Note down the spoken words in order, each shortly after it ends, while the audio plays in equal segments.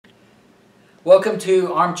Welcome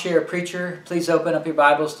to Armchair Preacher. Please open up your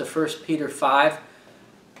Bibles to 1 Peter 5.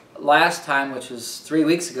 Last time, which was 3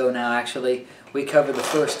 weeks ago now actually, we covered the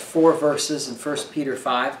first 4 verses in 1 Peter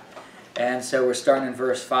 5. And so we're starting in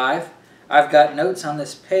verse 5. I've got notes on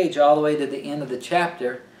this page all the way to the end of the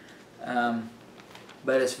chapter.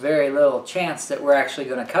 But it's very little chance that we're actually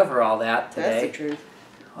going to cover all that today. That's the truth.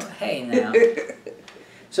 Well, hey now.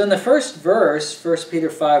 So in the first verse, 1 Peter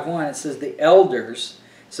 5:1, it says the elders.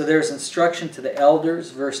 So there's instruction to the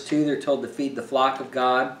elders. Verse 2, they're told to feed the flock of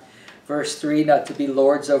God. Verse 3, not to be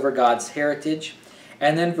lords over God's heritage.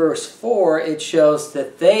 And then verse 4, it shows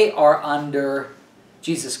that they are under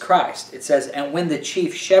Jesus Christ. It says, and when the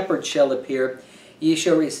chief shepherd shall appear, ye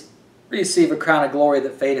shall receive a crown of glory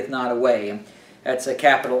that fadeth not away. And that's a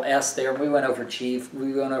capital S there. We went over chief.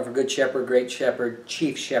 We went over good shepherd, great shepherd,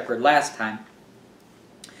 chief shepherd last time.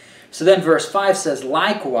 So then verse 5 says,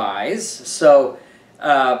 likewise. So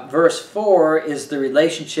verse 4 is the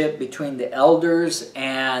relationship between the elders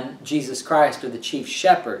and Jesus Christ, or the chief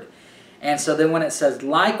shepherd. And so then when it says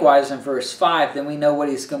likewise in verse 5, then we know what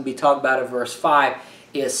he's going to be talking about in verse 5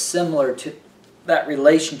 is similar to that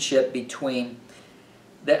relationship between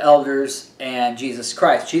the elders and Jesus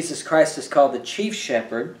Christ. Jesus Christ is called the chief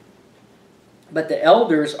shepherd, but the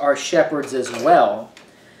elders are shepherds as well,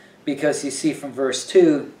 because you see from verse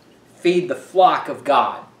 2, feed the flock of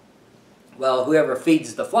God. Well, whoever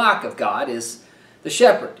feeds the flock of God is the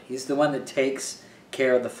shepherd. He's the one that takes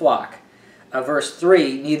care of the flock. Verse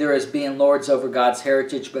 3, neither as being lords over God's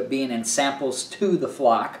heritage, but being ensamples to the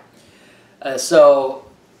flock. So,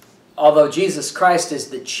 although Jesus Christ is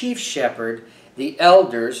the chief shepherd, the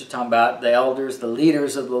elders, we're talking about the elders, the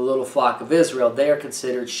leaders of the little flock of Israel, they are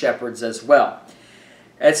considered shepherds as well.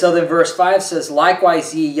 And so then verse 5 says,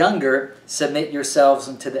 likewise ye younger, submit yourselves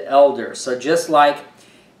unto the elder. So just like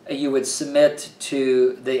you would submit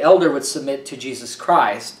to, the elder would submit to Jesus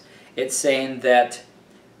Christ, it's saying that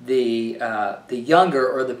the younger,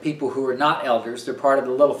 or the people who are not elders, they're part of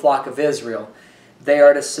the little flock of Israel, they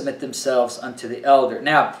are to submit themselves unto the elder.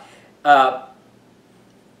 Now, at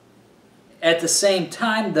the same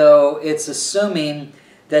time, though, it's assuming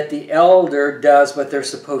that the elder does what they're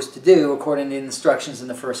supposed to do according to the instructions in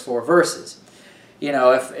the first 4 verses. You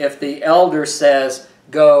know, if the elder says,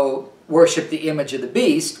 go worship the image of the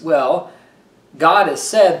beast, well, God has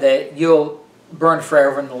said that you'll burn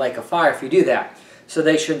forever in the lake of fire if you do that. So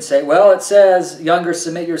they shouldn't say, well, it says, younger,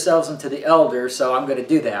 submit yourselves unto the elder, so I'm going to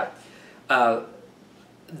do that.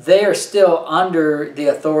 They are still under the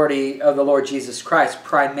authority of the Lord Jesus Christ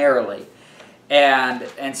primarily.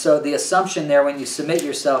 And so the assumption there when you submit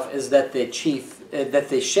yourself is that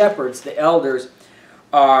the shepherds, the elders,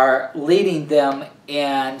 are leading them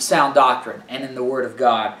in sound doctrine and in the Word of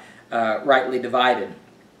God, rightly divided.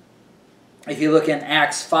 If you look in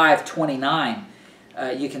Acts 5:29,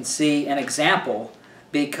 you can see an example,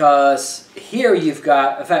 because here you've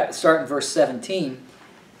got, in fact, start in verse 17,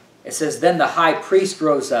 it says, then the high priest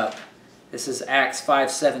rose up, this is Acts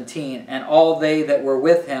 5:17, and all they that were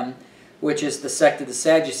with him, which is the sect of the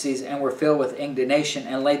Sadducees, and were filled with indignation,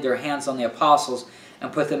 and laid their hands on the apostles,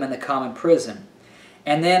 and put them in the common prison.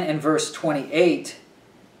 And then in verse 28,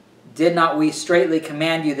 did not we straitly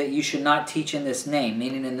command you that you should not teach in this name,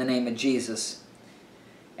 meaning in the name of Jesus?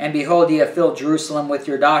 And behold, ye have filled Jerusalem with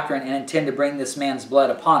your doctrine, and intend to bring this man's blood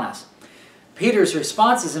upon us. Peter's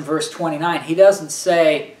response is in verse 29. He doesn't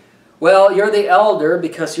say, well, you're the elder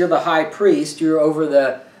because you're the high priest, you're over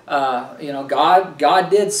the God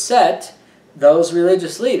did set those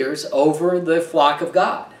religious leaders over the flock of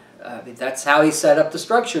God. That's how he set up the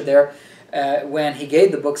structure there when he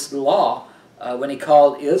gave the books of the law, when he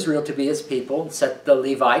called Israel to be his people, and set the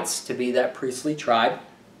Levites to be that priestly tribe.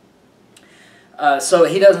 So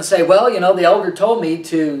he doesn't say, well, the elder told me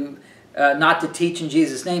to not to teach in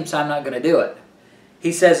Jesus' name, so I'm not going to do it.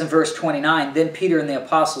 He says in verse 29, then Peter and the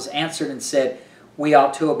apostles answered and said, we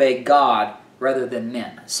ought to obey God rather than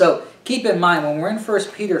men. So keep in mind, when we're in 1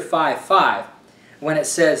 Peter 5:5, when it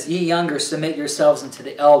says, ye younger, submit yourselves unto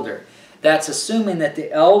the elder, that's assuming that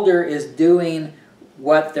the elder is doing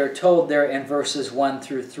what they're told there in verses 1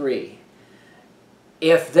 through 3.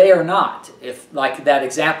 If they are not, if, like that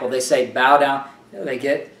example, they say, bow down, they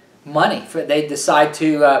get money. They decide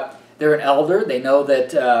to, they're an elder, they know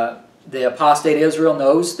that the apostate Israel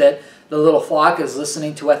knows that the little flock is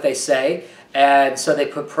listening to what they say, and so they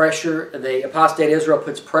put pressure, the apostate Israel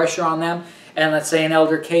puts pressure on them, and let's say an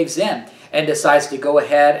elder caves in and decides to go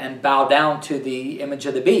ahead and bow down to the image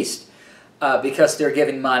of the beast because they're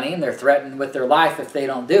giving money and they're threatened with their life if they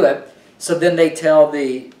don't do it. So then they tell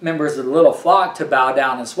the members of the little flock to bow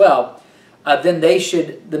down as well. Then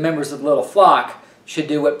the members of the little flock should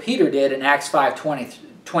do what Peter did in Acts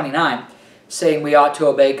 5:29, saying we ought to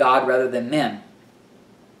obey God rather than men.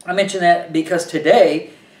 I mention that because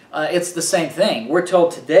today it's the same thing. We're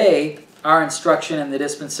told today our instruction in the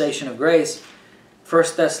dispensation of grace, 1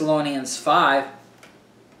 Thessalonians 5,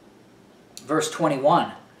 verse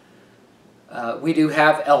 21. We do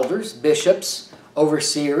have elders, bishops,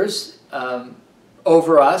 overseers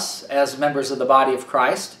over us as members of the body of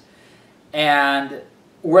Christ. And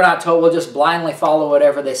we're not told we'll just blindly follow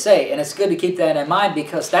whatever they say. And it's good to keep that in mind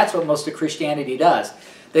because that's what most of Christianity does.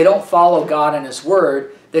 They don't follow God and His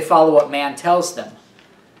Word. They follow what man tells them.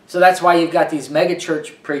 So that's why you've got these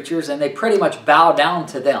megachurch preachers and they pretty much bow down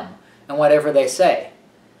to them and whatever they say.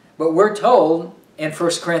 But we're told in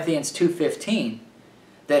 1 Corinthians 2:15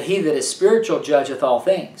 that he that is spiritual judgeth all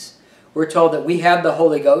things. We're told that we have the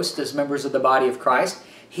Holy Ghost as members of the body of Christ.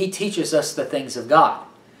 He teaches us the things of God.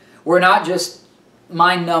 We're not just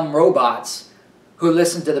mind-numb robots who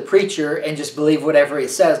listen to the preacher and just believe whatever he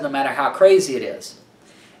says no matter how crazy it is.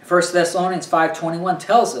 1 Thessalonians 5:21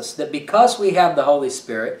 tells us that because we have the Holy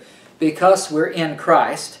Spirit, because we're in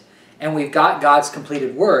Christ, and we've got God's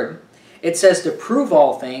completed Word, it says to prove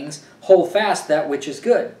all things, hold fast that which is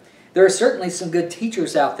good. There are certainly some good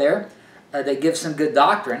teachers out there that give some good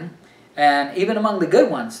doctrine, and even among the good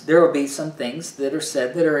ones, there will be some things that are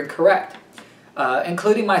said that are incorrect,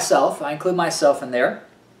 including myself. I include myself in there.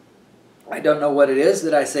 I don't know what it is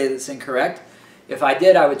that I say that's incorrect. If I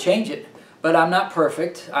did, I would change it. But I'm not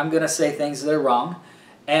perfect. I'm going to say things that are wrong.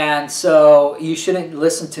 And so you shouldn't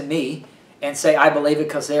listen to me and say, I believe it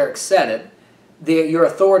because Eric said it. Your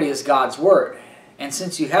authority is God's Word. And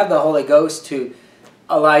since you have the Holy Ghost to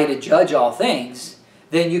allow you to judge all things,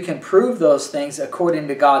 then you can prove those things according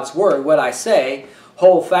to God's Word. What I say,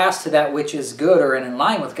 hold fast to that which is good or in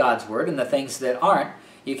line with God's Word, and the things that aren't,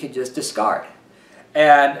 you can just discard.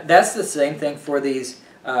 And that's the same thing for these.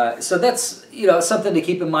 So that's something to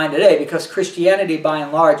keep in mind today, because Christianity, by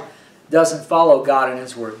and large, doesn't follow God and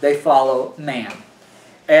His Word. They follow man.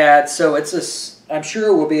 And so I'm sure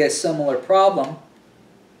it will be a similar problem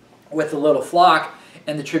with the little flock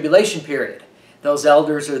in the tribulation period. Those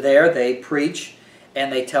elders are there, they preach,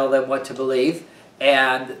 and they tell them what to believe,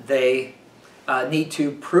 and they need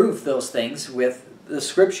to prove those things with the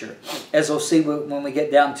Scripture. As we'll see when we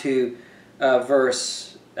get down to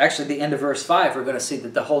the end of verse 5, we're going to see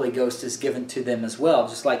that the Holy Ghost is given to them as well,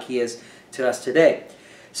 just like He is to us today.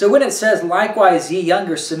 So when it says, likewise ye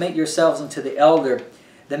younger, submit yourselves unto the elder,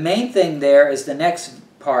 the main thing there is the next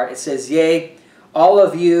part. It says, yea, all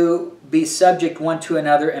of you be subject one to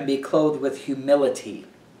another and be clothed with humility.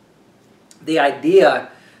 The idea,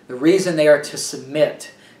 the reason they are to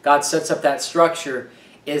submit, God sets up that structure,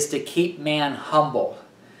 is to keep man humble.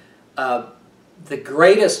 The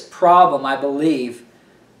greatest problem, I believe,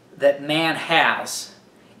 that man has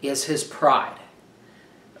is his pride.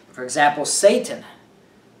 For example, Satan,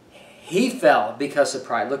 he fell because of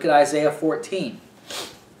pride. Look at Isaiah 14.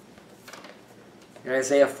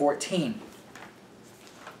 Isaiah 14.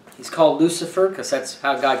 He's called Lucifer because that's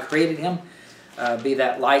how God created him. Be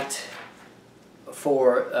that light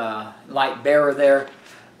bearer there.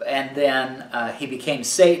 And then he became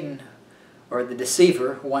Satan, or the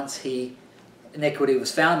deceiver, once iniquity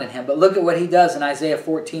was found in him. But look at what he does in Isaiah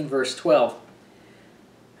 14, verse 12.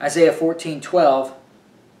 Isaiah 14:12.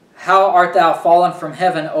 How art thou fallen from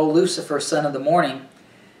heaven, O Lucifer, son of the morning?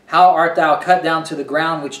 How art thou cut down to the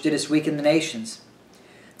ground, which didst weaken the nations?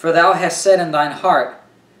 For thou hast said in thine heart,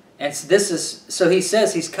 and so he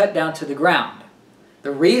says he's cut down to the ground.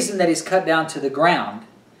 The reason that he's cut down to the ground,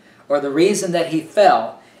 or the reason that he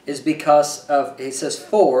fell, is because of, he says,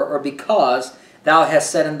 because thou hast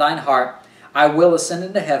said in thine heart, I will ascend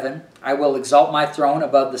into heaven, I will exalt my throne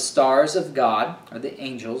above the stars of God, or the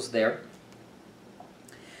angels there.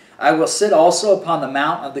 I will sit also upon the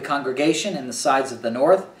mount of the congregation in the sides of the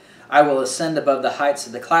north. I will ascend above the heights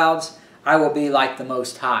of the clouds. I will be like the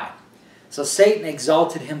Most High. So Satan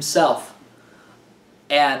exalted himself,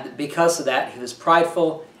 and because of that, he was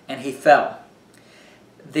prideful and he fell.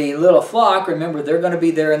 The little flock, remember, they're going to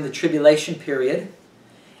be there in the tribulation period,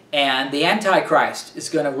 and the Antichrist is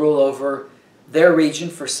going to rule over their region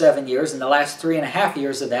for 7 years. In the last 3.5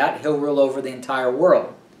 years of that, he'll rule over the entire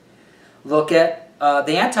world. Look at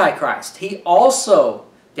the Antichrist. He also,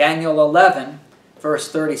 Daniel 11, verse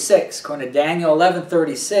 36, according to Daniel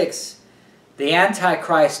 11:36, the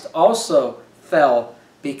Antichrist also fell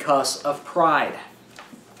because of pride.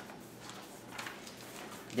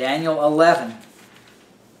 Daniel 11.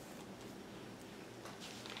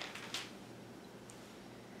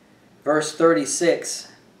 Verse 36.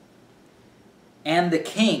 And the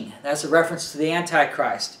king, that's a reference to the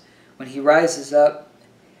Antichrist. when he rises up.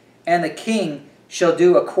 And the king shall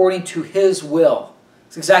do according to his will.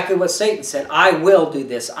 It's exactly what Satan said. I will do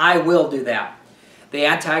this. I will do that. The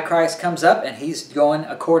Antichrist comes up and he's going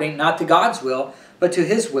according not to God's will, but to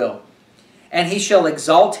his will. And he shall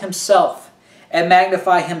exalt himself and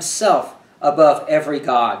magnify himself above every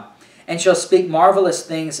god, and shall speak marvelous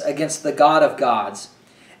things against the God of gods,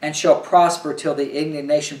 and shall prosper till the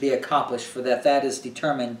indignation be accomplished, for that is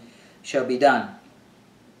determined shall be done.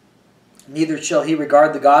 Neither shall he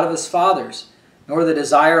regard the God of his fathers, nor the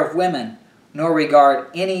desire of women, nor regard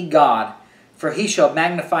any god, for he shall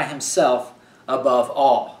magnify himself above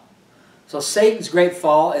all. So Satan's great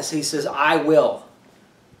fall is he says, I will,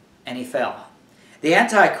 and he fell. The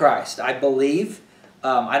Antichrist, I believe,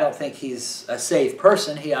 I don't think he's a saved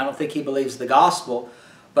person. I don't think he believes the gospel,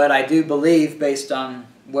 but I do believe, based on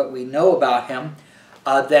what we know about him,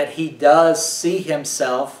 that he does see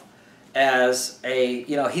himself as a,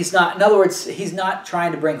 he's not, in other words, he's not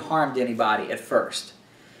trying to bring harm to anybody at first,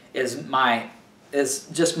 is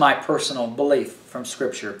just my personal belief from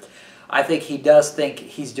Scripture. I think he does think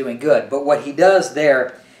he's doing good. But what he does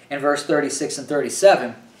there in verse 36 and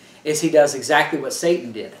 37 is he does exactly what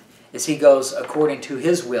Satan did, is he goes according to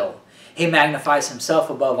his will. He magnifies himself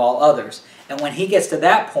above all others. And when he gets to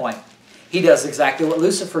that point, he does exactly what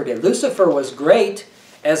Lucifer did. Lucifer was great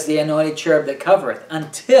as the anointed cherub that covereth,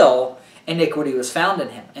 until iniquity was found in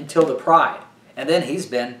him, until the pride. And then he's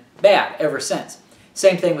been bad ever since.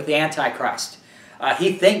 Same thing with the Antichrist.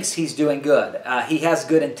 He thinks he's doing good. He has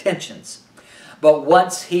good intentions. But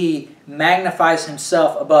once he magnifies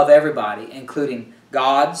himself above everybody, including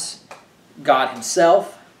gods, God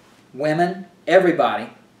himself, women,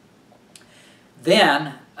 everybody,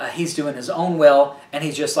 then he's doing his own will, and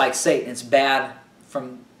he's just like Satan. It's bad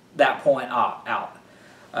from that point out.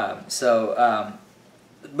 So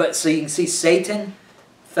you can see Satan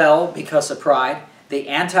fell because of pride. The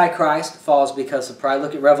Antichrist falls because of pride.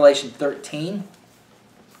 Look at Revelation 13.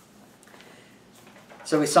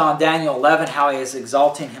 So we saw in Daniel 11 how he is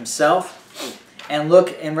exalting himself. And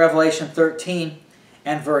look in Revelation 13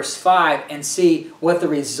 and verse 5 and see what the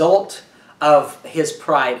result of his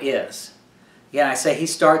pride is. Again, I say he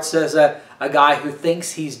starts as a guy who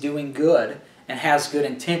thinks he's doing good and has good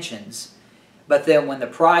intentions. But then when the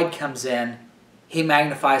pride comes in, he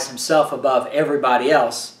magnifies himself above everybody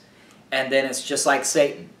else. And then it's just like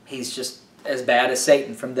Satan. He's just as bad as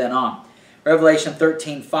Satan from then on. Revelation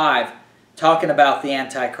 13:5, talking about the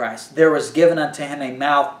Antichrist. There was given unto him a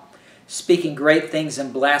mouth speaking great things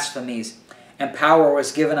and blasphemies, and power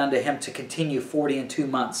was given unto him to continue 42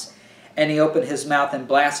 months. And he opened his mouth in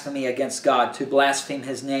blasphemy against God, to blaspheme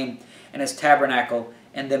his name and his tabernacle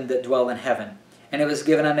and them that dwell in heaven. And it was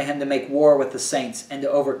given unto him to make war with the saints and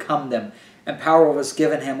to overcome them. And power was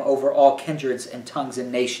given him over all kindreds and tongues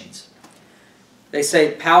and nations. They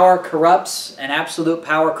say power corrupts, and absolute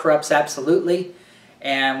power corrupts absolutely.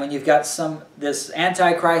 And when you've got this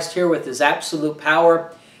Antichrist here with his absolute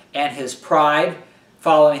power and his pride,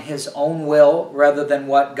 following his own will rather than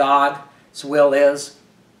what God's will is,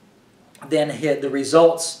 then the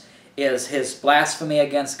results is his blasphemy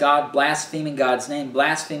against God, blaspheming God's name,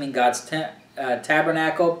 blaspheming God's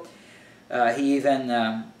tabernacle. He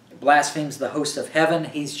even blasphemes the host of heaven.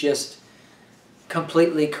 He's just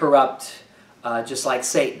completely corrupt, just like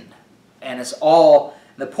Satan. And it's all,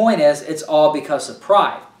 the point is, it's all because of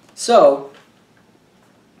pride. So,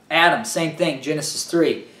 Adam, same thing, Genesis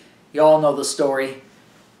 3. You all know the story.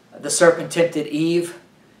 The serpent tempted Eve,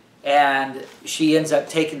 and she ends up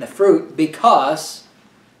taking the fruit because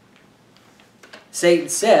Satan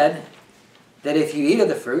said that if you eat of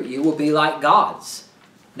the fruit, you will be like gods,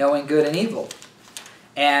 knowing good and evil.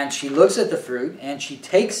 And she looks at the fruit, and she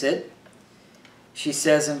takes it. She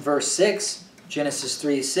says in verse 6, Genesis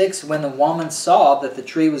 3:6, when the woman saw that the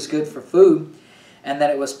tree was good for food, and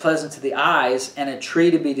that it was pleasant to the eyes, and a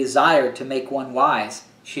tree to be desired to make one wise,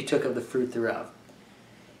 she took of the fruit thereof.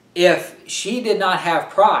 If she did not have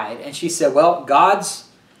pride, and she said, well, God's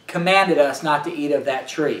commanded us not to eat of that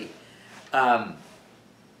tree.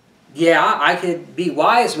 Yeah, I could be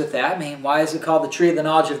wise with that. I mean, why is it called the tree of the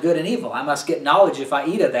knowledge of good and evil? I must get knowledge if I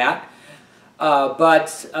eat of that.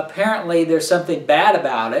 But apparently there's something bad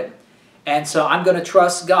about it. And so I'm going to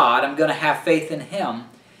trust God. I'm going to have faith in Him.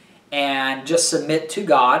 And just submit to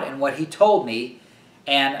God and what He told me.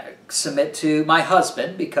 And submit to my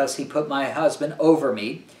husband, because He put my husband over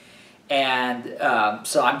me. And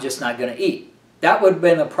so I'm just not going to eat. That would have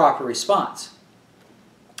been a proper response.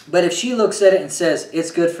 But if she looks at it and says, it's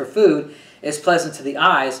good for food, it's pleasant to the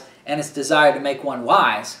eyes, and it's desired to make one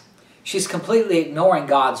wise, she's completely ignoring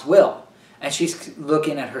God's will. And she's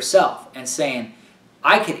looking at herself and saying,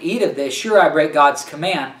 I could eat of this. Sure, I break God's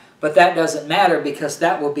command, but that doesn't matter because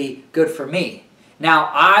that will be good for me. Now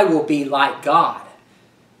I will be like God,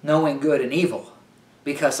 knowing good and evil,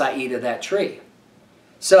 because I eat of that tree.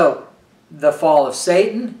 So, the fall of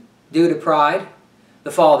Satan, due to pride.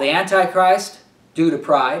 The fall of the Antichrist, due to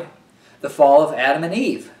pride. The fall of Adam and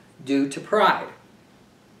Eve, due to pride.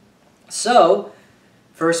 So,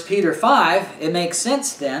 1 Peter 5, it makes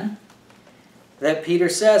sense then that Peter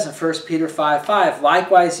says in 1 Peter 5:5,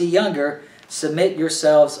 likewise ye younger, submit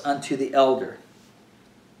yourselves unto the elder.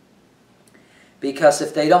 Because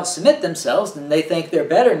if they don't submit themselves, then they think they're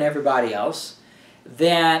better than everybody else.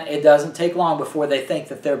 Then it doesn't take long before they think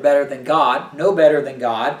that they're better than God, no better than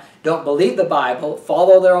God, don't believe the Bible,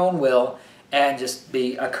 follow their own will, and just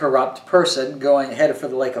be a corrupt person going headed for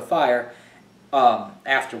the lake of fire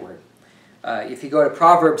afterward. If you go to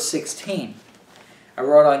Proverbs 16, I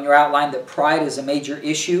wrote on your outline that pride is a major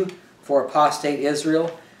issue for apostate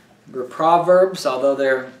Israel. Proverbs, although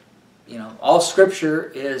they're, all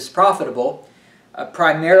Scripture is profitable,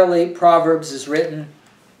 primarily Proverbs is written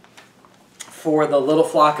for the little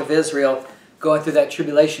flock of Israel going through that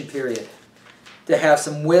tribulation period, to have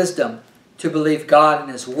some wisdom to believe God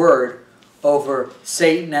and His Word over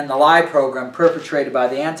Satan and the lie program perpetrated by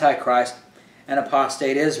the Antichrist and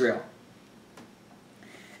apostate Israel.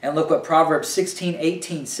 And look what Proverbs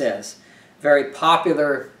 16:18 says. Very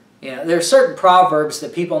popular. There are certain proverbs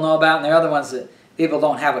that people know about, and there are other ones that people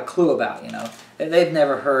don't have a clue about. They've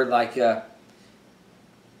never heard, like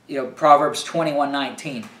Proverbs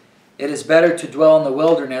 21:19. It is better to dwell in the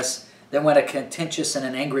wilderness than with a contentious and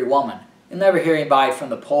an angry woman. You'll never hear anybody from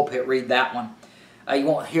the pulpit read that one. You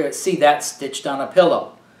won't see that stitched on a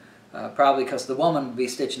pillow. Probably because the woman would be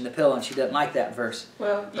stitching the pillow and she doesn't like that verse.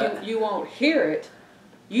 Well, you won't hear it.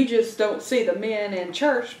 You just don't see the men in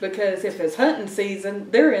church because if it's hunting season,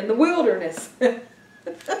 they're in the wilderness.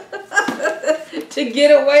 To get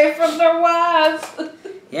away from their wives.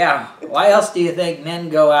 Yeah. Why else do you think men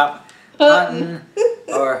go out hunting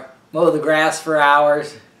or mow the grass for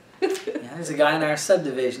hours? There's a guy in our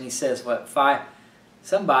subdivision, he says,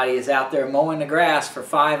 somebody is out there mowing the grass for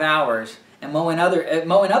 5 hours and mowing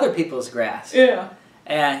other people's grass. Yeah.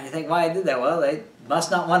 And you think, why they did that? Well, they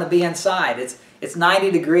must not want to be inside. It's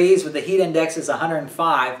 90 degrees with the heat index is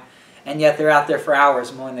 105, and yet they're out there for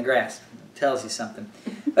hours mowing the grass. It tells you something.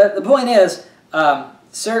 But the point is,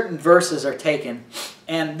 certain verses are taken,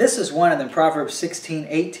 and this is one of them, Proverbs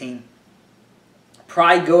 16:18.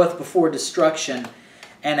 Pride goeth before destruction,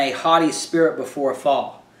 and a haughty spirit before a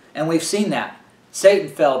fall. And we've seen that. Satan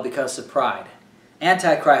fell because of pride.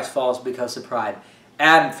 Antichrist falls because of pride.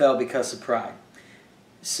 Adam fell because of pride.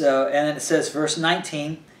 So, and then it says, verse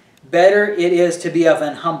 19, better it is to be of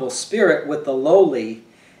an humble spirit with the lowly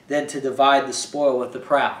than to divide the spoil with the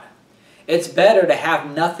proud. It's better to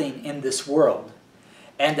have nothing in this world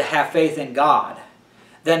and to have faith in God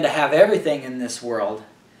than to have everything in this world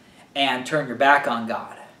and turn your back on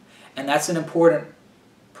God. And that's an important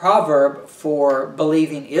proverb for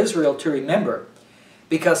believing Israel to remember,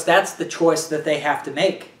 because that's the choice that they have to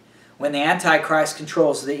make. When the Antichrist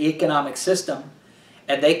controls the economic system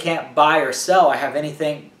and they can't buy or sell or have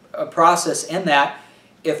anything, a process in that,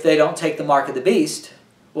 if they don't take the mark of the beast,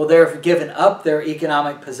 well, they're given up their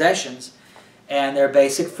economic possessions and their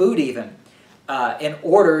basic food even in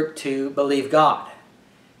order to believe God.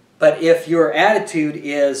 But if your attitude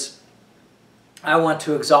is, I want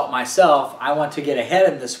to exalt myself, I want to get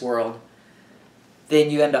ahead in this world, then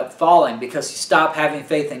you end up falling because you stop having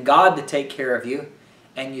faith in God to take care of you,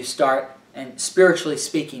 and you start, and spiritually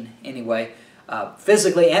speaking anyway,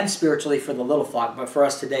 physically and spiritually for the little flock, but for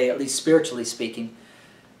us today, at least spiritually speaking.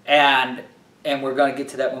 And we're going to get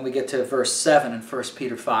to that when we get to verse 7 in 1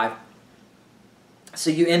 Peter 5. So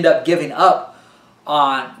you end up giving up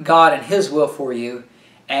on God and His will for you,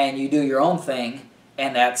 and you do your own thing,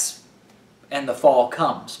 and the fall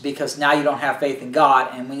comes, because now you don't have faith in God,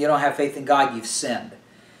 and when you don't have faith in God, you've sinned.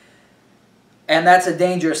 And that's a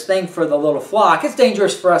dangerous thing for the little flock. It's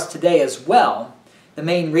dangerous for us today as well. The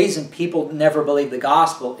main reason people never believe the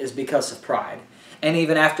gospel is because of pride. And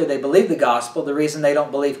even after they believe the gospel, the reason they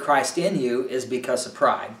don't believe Christ in you is because of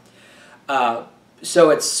pride. So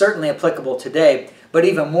it's certainly applicable today, but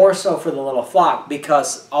even more so for the little flock,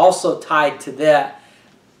 because also tied to them,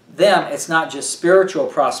 it's not just spiritual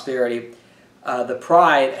prosperity. The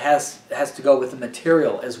pride has to go with the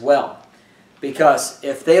material as well. Because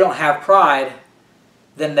if they don't have pride,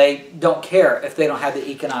 then they don't care if they don't have the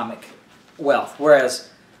economic wealth.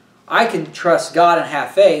 Whereas I can trust God and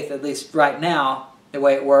have faith, at least right now, the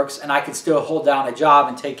way it works, and I can still hold down a job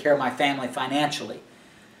and take care of my family financially.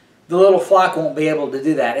 The little flock won't be able to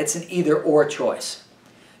do that. It's an either-or choice.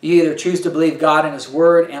 You either choose to believe God and His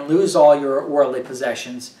Word and lose all your worldly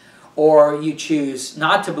possessions, or you choose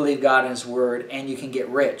not to believe God and His Word and you can get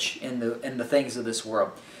rich in the things of this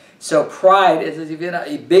world. So pride is even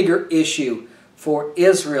a bigger issue for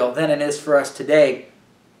Israel than it is for us today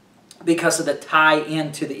because of the tie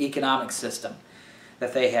into the economic system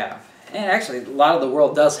that they have. And actually, a lot of the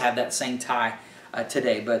world does have that same tie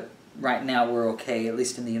today, but right now we're okay, at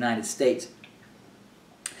least in the United States.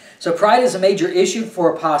 So pride is a major issue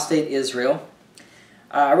for apostate Israel.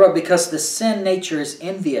 I wrote, because the sin nature is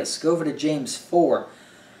envious. Go over to James 4.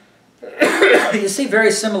 You see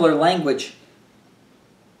very similar language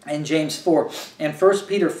in James 4. In 1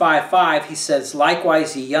 Peter 5:5, he says,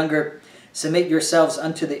 likewise, ye younger, submit yourselves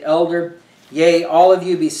unto the elder. Yea, all of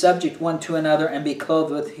you be subject one to another, and be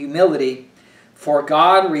clothed with humility. For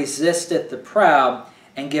God resisteth the proud,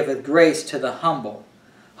 and giveth grace to the humble.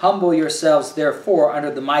 Humble yourselves, therefore,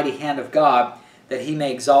 under the mighty hand of God, that He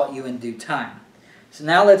may exalt you in due time. So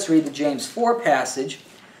now let's read the James 4 passage.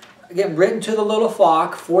 Again, written to the little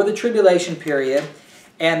flock for the tribulation period,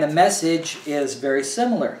 and the message is very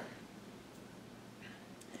similar.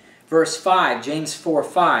 Verse 5, James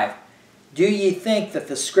 4:5. Do ye think that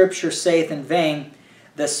the Scripture saith in vain,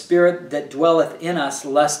 the Spirit that dwelleth in us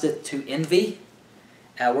lusteth to envy?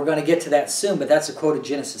 We're going to get to that soon, but that's a quote of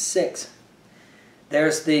Genesis 6.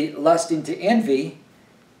 There's the lusting to envy.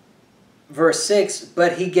 Verse 6,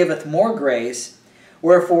 but He giveth more grace.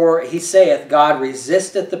 Wherefore He saith, God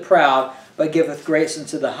resisteth the proud, but giveth grace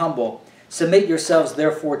unto the humble. Submit yourselves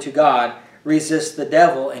therefore to God. Resist the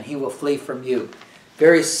devil, and he will flee from you.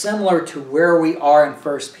 Very similar to where we are in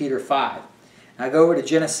 1 Peter 5. Now go over to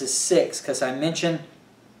Genesis 6, because I mentioned,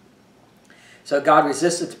 so God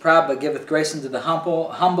resisteth the proud, but giveth grace unto the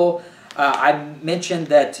humble. I mentioned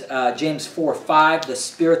that James 4:5, the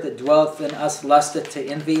Spirit that dwelleth in us lusteth to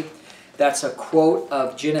envy. That's a quote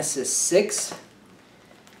of Genesis 6.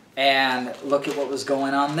 And look at what was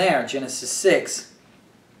going on there. Genesis 6,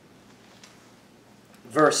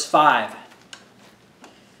 verse 5.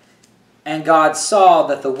 And God saw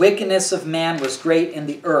that the wickedness of man was great in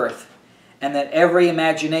the earth, and that every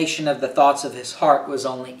imagination of the thoughts of his heart was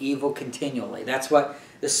only evil continually. That's what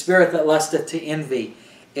the spirit that lusteth to envy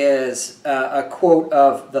is, a quote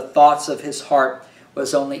of the thoughts of his heart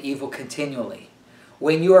was only evil continually.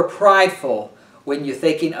 When you are prideful, when you're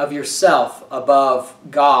thinking of yourself above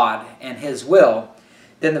God and His will,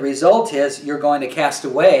 then the result is you're going to cast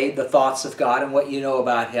away the thoughts of God and what you know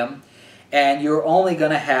about Him, and you're only going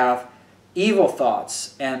to have evil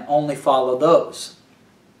thoughts and only follow those.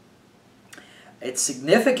 It's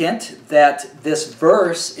significant that this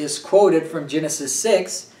verse is quoted from Genesis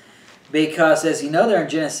 6 because, as you know there in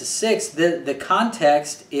Genesis 6, the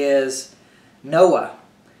context is Noah.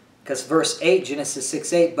 Because verse 8, Genesis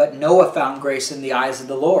 6:8, but Noah found grace in the eyes of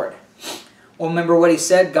the Lord. Well, remember what he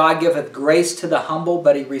said? God giveth grace to the humble,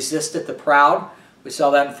 but He resisteth the proud. We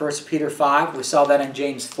saw that in 1 Peter 5. We saw that in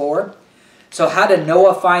James 4. So how did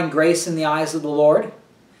Noah find grace in the eyes of the Lord?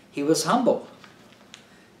 He was humble.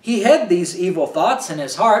 He had these evil thoughts in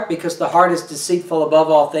his heart because the heart is deceitful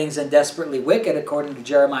above all things and desperately wicked, according to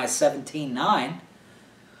Jeremiah 17:9.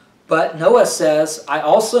 But Noah says, I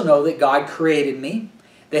also know that God created me,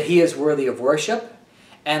 that He is worthy of worship,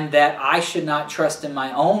 and that I should not trust in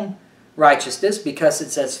my own righteousness because it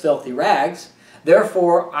says filthy rags.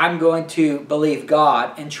 Therefore, I'm going to believe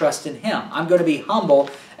God and trust in Him. I'm going to be humble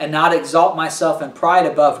and not exalt myself in pride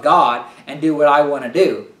above God and do what I want to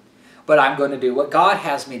do. But I'm going to do what God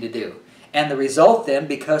has me to do. And the result then,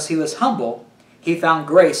 because he was humble, he found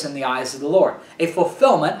grace in the eyes of the Lord. A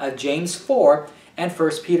fulfillment of James 4 and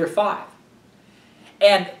 1 Peter 5.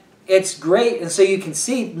 And it's great, and so you can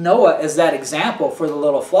see Noah as that example for the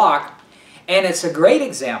little flock. And it's a great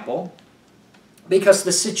example because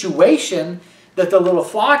the situation that the little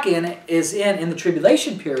flock is in the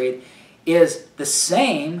tribulation period is the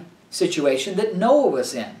same situation that Noah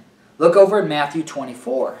was in. Look over in Matthew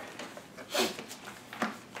 24.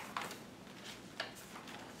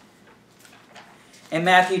 In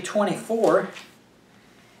Matthew 24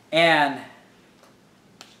 and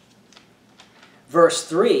verse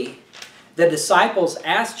 3, the disciples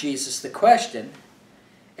asked Jesus the question.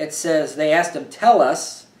 It says, they asked Him, tell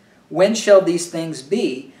us, when shall these things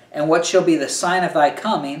be, and what shall be the sign of Thy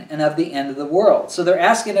coming and of the end of the world? So they're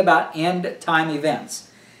asking about end time events.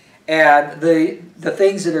 And the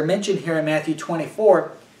things that are mentioned here in Matthew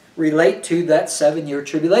 24 relate to that 7-year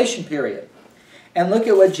tribulation period. And look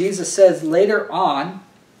at what Jesus says later on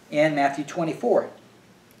in Matthew 24.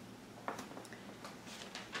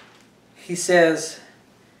 He says,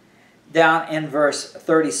 down in verse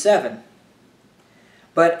 37,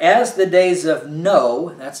 But as the days of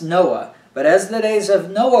Noah, that's Noah, but as the days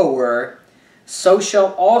of Noah were, so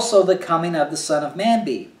shall also the coming of the Son of Man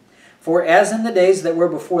be. For as in the days that were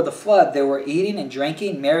before the flood, they were eating and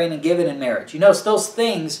drinking, marrying and giving in marriage. You notice those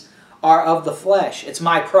things are of the flesh. It's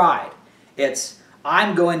my pride. It's,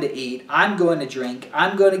 I'm going to eat, I'm going to drink,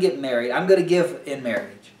 I'm going to get married, I'm going to give in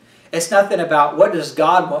marriage. It's nothing about what does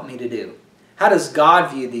God want me to do. How does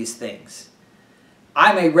God view these things?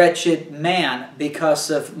 I'm a wretched man because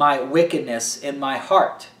of my wickedness in my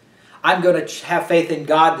heart. I'm going to have faith in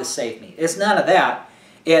God to save me. It's none of that.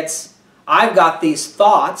 It's, I've got these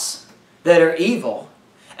thoughts that are evil,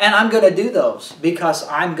 and I'm going to do those because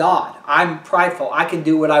I'm God. I'm prideful. I can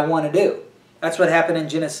do what I want to do. That's what happened in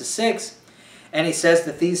Genesis 6. And he says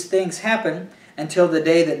that these things happen until the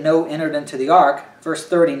day that Noah entered into the ark. Verse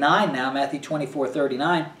 39 now, Matthew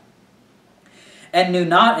 24:39. And knew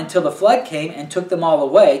not until the flood came and took them all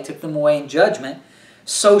away, took them away in judgment.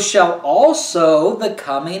 So shall also the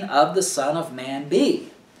coming of the Son of Man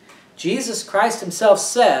be. Jesus Christ himself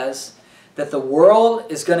says that the world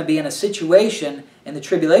is going to be in a situation in the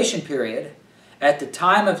tribulation period. At the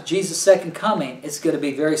time of Jesus' second coming, it's going to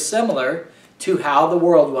be very similar to how the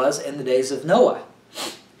world was in the days of Noah.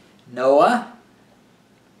 Noah,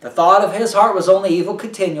 the thought of his heart was only evil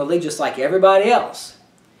continually, just like everybody else.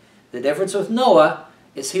 The difference with Noah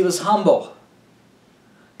is he was humble.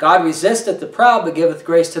 God resisteth the proud, but giveth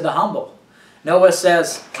grace to the humble. Noah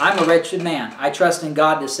says, I'm a wretched man. I trust in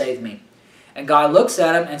God to save me. And God looks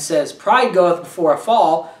at him and says, pride goeth before a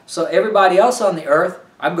fall, so everybody else on the earth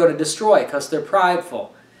I'm going to destroy because they're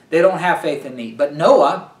prideful. They don't have faith in me. But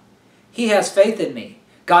Noah, he has faith in me.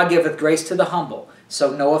 God giveth grace to the humble.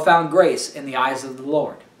 So Noah found grace in the eyes of the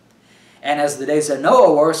Lord. And as the days of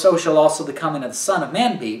Noah were, so shall also the coming of the Son of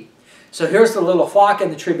Man be. So here's the little flock in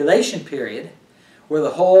the tribulation period, where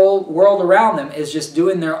the whole world around them is just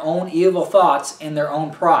doing their own evil thoughts in their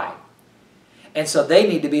own pride. And so they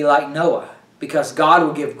need to be like Noah, because God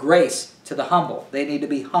will give grace to the humble. They need to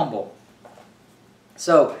be humble.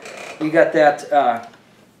 So you got that.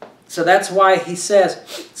 So that's why he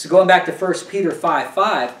says, so going back to 1 Peter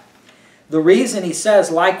 5:5, the reason he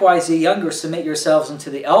says, likewise ye younger, submit yourselves unto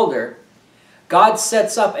the elder, God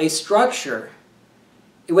sets up a structure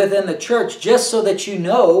within the church just so that you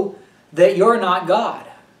know that you're not God.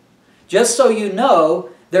 Just so you know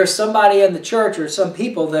there's somebody in the church or some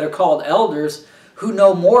people that are called elders who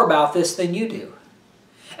know more about this than you do.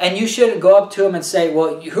 And you shouldn't go up to them and say,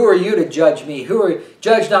 well, who are you to judge me?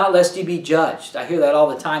 Judge not lest you be judged. I hear that all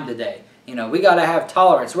the time today. You know, we got to have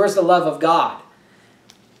tolerance. Where's the love of God?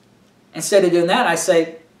 Instead of doing that, I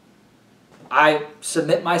say, I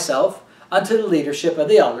submit myself unto the leadership of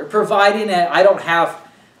the elder, providing that I don't have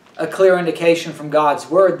a clear indication from God's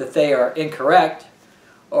word that they are incorrect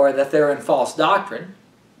or that they're in false doctrine.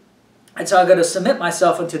 And so I'm going to submit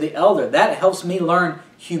myself unto the elder. That helps me learn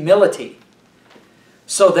humility,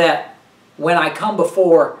 so that when I come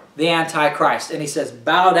before the Antichrist and he says,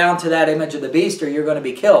 bow down to that image of the beast or you're going to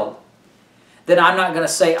be killed, then I'm not going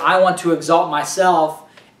to say, I want to exalt myself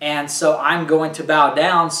and so I'm going to bow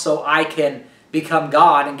down so I can become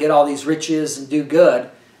God and get all these riches and do good.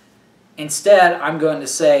 Instead, I'm going to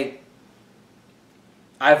say,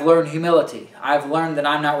 I've learned humility. I've learned that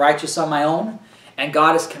I'm not righteous on my own, and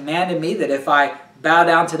God has commanded me that if I bow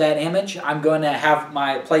down to that image, I'm going to have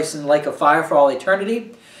my place in the lake of fire for all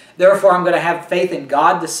eternity. Therefore, I'm going to have faith in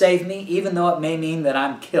God to save me, even though it may mean that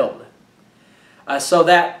I'm killed. So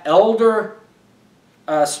that elder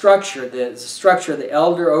structure, the structure of the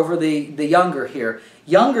elder over the younger here.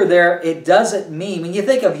 Younger there, it doesn't mean, when you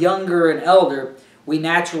think of younger and elder, we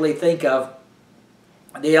naturally think of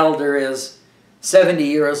the elder is 70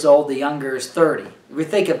 years old, the younger is 30. We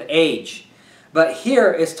think of age. But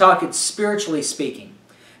here it's talking spiritually speaking.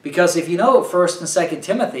 Because if you know 1 and 2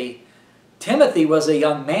 Timothy, Timothy was a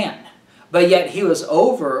young man. But yet he was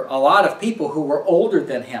over a lot of people who were older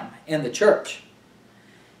than him in the church.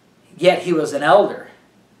 Yet he was an elder.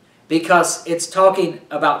 Because it's talking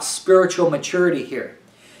about spiritual maturity here.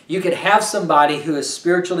 You could have somebody who is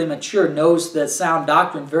spiritually mature, knows the sound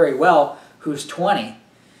doctrine very well, who's 20.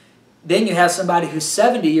 Then you have somebody who's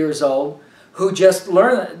 70 years old who just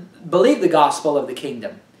believed the gospel of the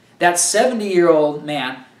kingdom. That 70-year-old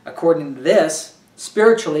man, according to this,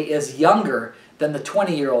 spiritually is younger than the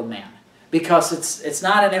 20-year-old man. Because it's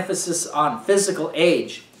not an emphasis on physical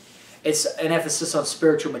age. It's an emphasis on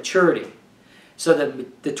spiritual maturity. So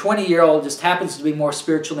the 20-year-old just happens to be more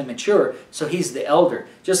spiritually mature, so he's the elder.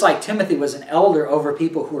 Just like Timothy was an elder over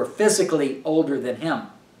people who are physically older than him.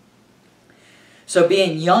 So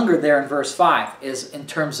being younger there in verse 5 is in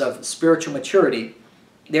terms of spiritual maturity.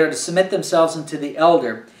 they are to submit themselves unto the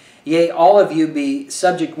elder. Yea, all of you be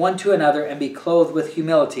subject one to another, and be clothed with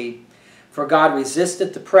humility. For God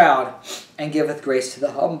resisteth the proud, and giveth grace to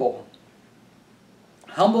the humble.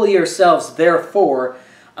 Humble yourselves, therefore,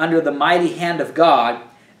 under the mighty hand of God,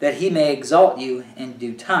 that he may exalt you in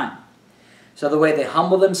due time. So the way they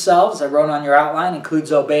humble themselves, I wrote on your outline,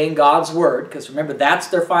 includes obeying God's word, because remember, that's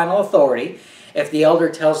their final authority. If the elder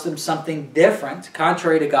tells them something different,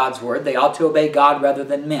 contrary to God's word, they ought to obey God rather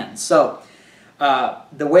than men. So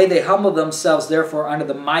the way they humble themselves, therefore, under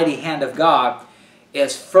the mighty hand of God,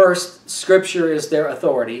 is first, Scripture is their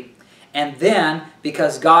authority, and then,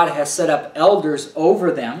 because God has set up elders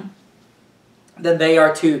over them, then they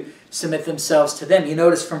are to submit themselves to them. You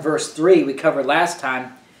notice from verse 3 we covered last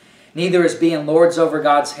time, neither as being lords over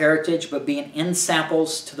God's heritage, but being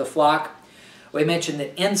ensamples to the flock. We mentioned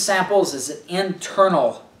that ensamples is an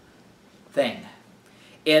internal thing.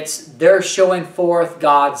 They're showing forth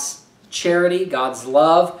God's charity, God's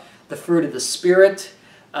love, the fruit of the Spirit.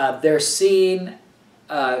 They're seeing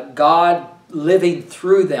God living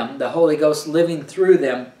through them, the Holy Ghost living through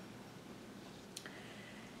them.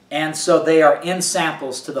 And so they are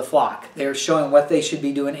ensamples to the flock. They are showing what they should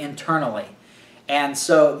be doing internally. And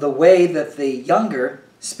so the way that the younger,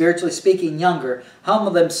 spiritually speaking younger,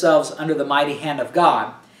 humble themselves under the mighty hand of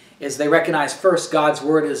God is they recognize first God's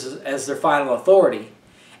word as their final authority.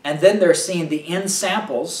 And then they're seeing the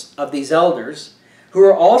ensamples of these elders who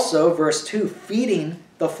are also, verse 2, feeding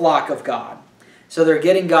the flock of God. So they're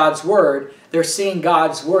getting God's word. They're seeing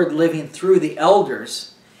God's word living through the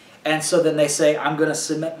elders. And so then they say, I'm going to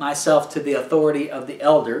submit myself to the authority of the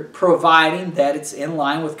elder, providing that it's in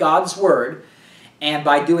line with God's word. And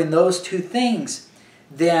by doing those two things,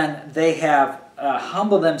 then they have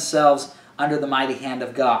humbled themselves under the mighty hand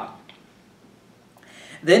of God.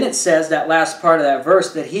 Then it says, that last part of that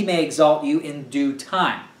verse, that he may exalt you in due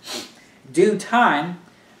time. Due time,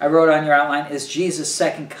 I wrote on your outline, is Jesus'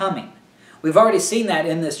 second coming. We've already seen that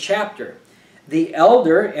in this chapter. The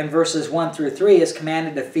elder, in verses 1 through 3, is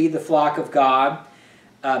commanded to feed the flock of God,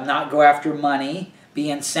 not go after money,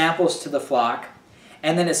 be ensamples to the flock.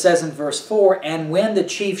 And then it says in verse 4, and when the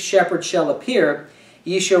chief shepherd shall appear,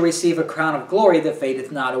 ye shall receive a crown of glory that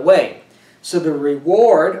fadeth not away. So the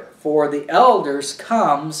reward for the elders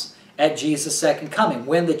comes at Jesus' second coming,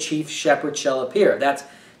 when the chief shepherd shall appear. That's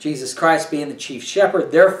Jesus Christ being the chief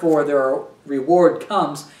shepherd. Therefore, their reward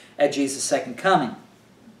comes at Jesus' second coming.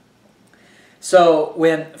 So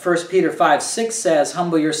when 1 Peter 5:6 says,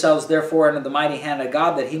 humble yourselves therefore under the mighty hand of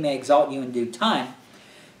God, that he may exalt you in due time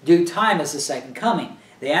is the second coming.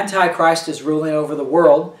 The Antichrist is ruling over the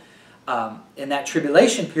world in that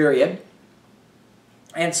tribulation period,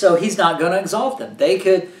 and so he's not going to exalt them.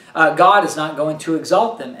 God is not going to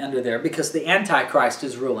exalt them under there because the Antichrist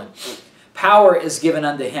is ruling. Power is given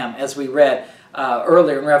unto him, as we read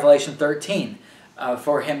earlier in Revelation 13,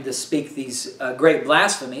 for him to speak these great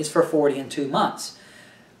blasphemies for 40 and 2 months.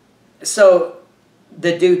 So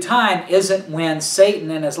the due time isn't when Satan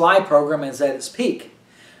and his lie program is at its peak.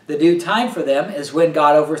 The due time for them is when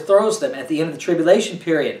God overthrows them at the end of the tribulation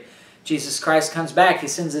period. Jesus Christ comes back. He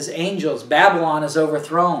sends his angels. Babylon is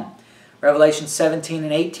overthrown. Revelation 17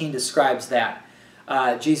 and 18 describes that.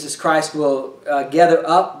 Jesus Christ will gather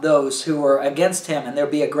up those who are against him, and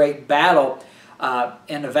there'll be a great battle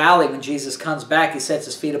in the valley when Jesus comes back. He sets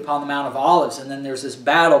his feet upon the Mount of Olives, and then there's this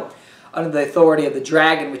battle under the authority of the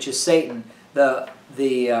dragon, which is Satan, the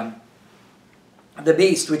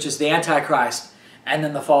beast, which is the Antichrist, and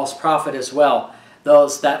then the false prophet as well.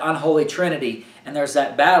 That unholy trinity. And there's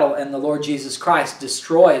that battle, and the Lord Jesus Christ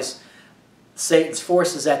destroys Satan's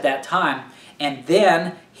forces at that time. And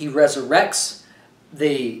then he resurrects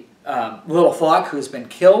the little flock who's been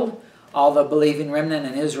killed. All the believing remnant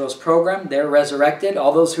in Israel's program, they're resurrected.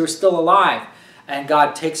 All those who are still alive. And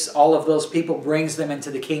God takes all of those people, brings them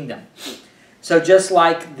into the kingdom. So just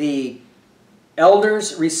like the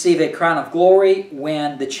elders receive a crown of glory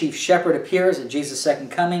when the chief shepherd appears at Jesus' second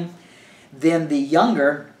coming, then the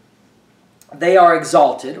younger, they are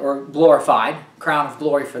exalted or glorified, crown of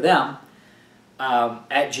glory for them,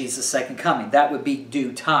 at Jesus' second coming. That would be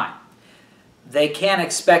due time. They can't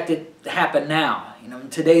expect it to happen now. You know, in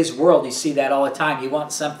today's world, you see that all the time. You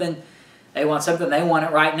want something, they want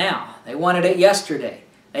it right now. They wanted it yesterday.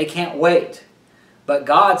 They can't wait. But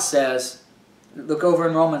God says, look over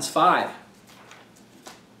in Romans 5.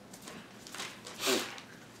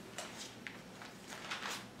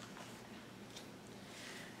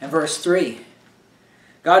 And verse 3,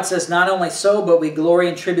 God says, not only so, but we glory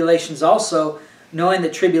in tribulations also, knowing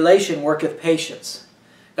that tribulation worketh patience.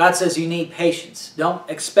 God says you need patience. Don't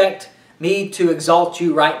expect me to exalt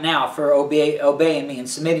you right now for obeying me and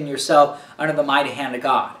submitting yourself under the mighty hand of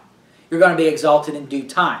God. You're going to be exalted in due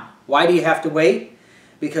time. Why do you have to wait?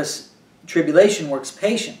 Because tribulation works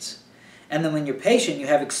patience. And then when you're patient, you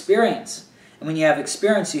have experience. And when you have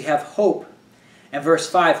experience, you have hope. And verse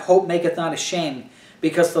 5, hope maketh not ashamed,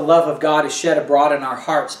 because the love of God is shed abroad in our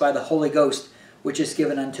hearts by the Holy Ghost, which is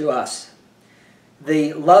given unto us.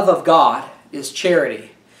 The love of God is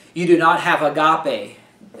charity. You do not have agape,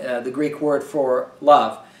 the Greek word for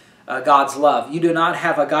love, God's love. You do not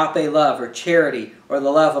have agape love or charity or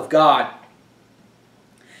the love of God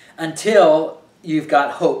until you've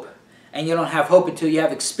got hope. And you don't have hope until you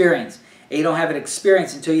have experience. And you don't have an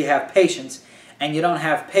experience until you have patience. And you don't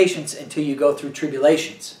have patience until you go through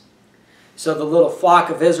tribulations. So the little flock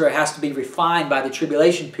of Israel has to be refined by the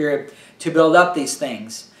tribulation period to build up these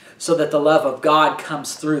things so that the love of God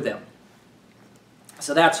comes through them.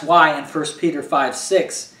 So that's why in 1 Peter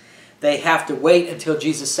 5:6 they have to wait until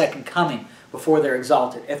Jesus' second coming before they're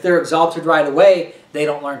exalted. If they're exalted right away, they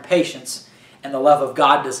don't learn patience, and the love of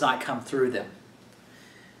God does not come through them.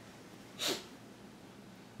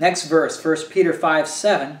 Next verse, 1 Peter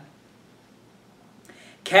 5:7.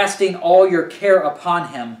 Casting all your care upon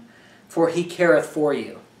him, for he careth for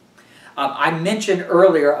you. I mentioned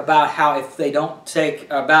earlier about how if they don't take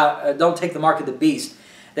the mark of the beast,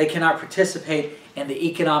 they cannot participate in the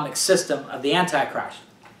economic system of the Antichrist.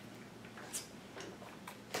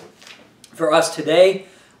 For us today,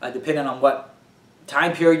 depending on what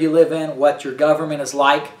time period you live in, what your government is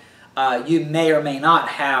like, you may or may not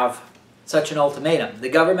have such an ultimatum. The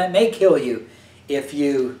government may kill you if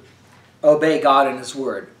you obey God and His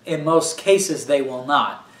Word. In most cases, they will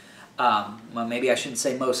not. Well, maybe I shouldn't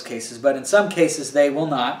say most cases, but in some cases, they will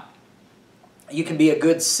not. You can be a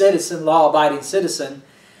good citizen, law-abiding citizen,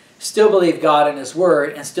 still believe God and His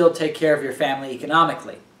Word, and still take care of your family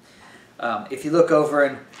economically. If you look over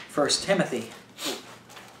in 1 Timothy,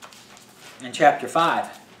 in chapter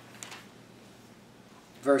 5,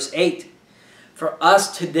 verse 8, for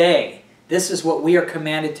us today, this is what we are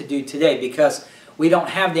commanded to do today, because we don't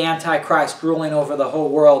have the Antichrist ruling over the whole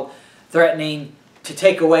world, threatening to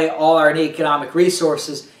take away all our economic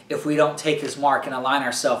resources if we don't take his mark and align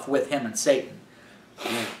ourselves with him and Satan.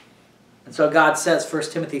 And so God says,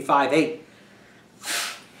 1 Timothy 5:8,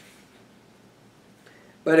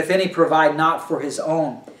 but if any provide not for his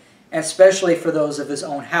own, and especially for those of his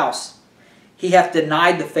own house, he hath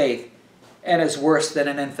denied the faith and is worse than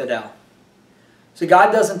an infidel. So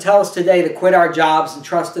God doesn't tell us today to quit our jobs and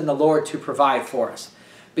trust in the Lord to provide for us,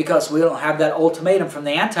 because we don't have that ultimatum from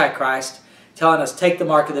the Antichrist telling us take the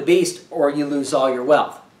mark of the beast or you lose all your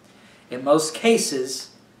wealth. In most cases,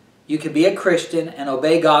 you can be a Christian and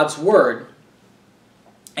obey God's Word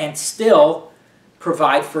and still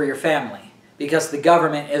provide for your family, because the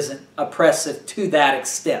government isn't oppressive to that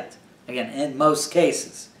extent. Again, in most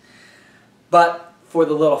cases. But for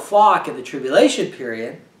the little flock in the tribulation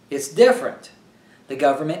period, it's different. The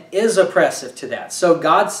government is oppressive to that. So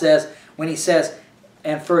God says, when He says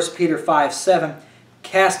in 1 Peter 5:7,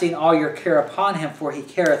 casting all your care upon Him, for He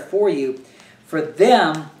careth for you, for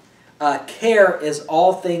them care is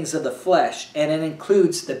all things of the flesh, and it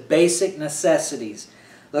includes the basic necessities.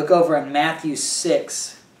 Look over in Matthew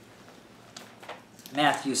 6.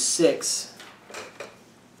 Matthew 6.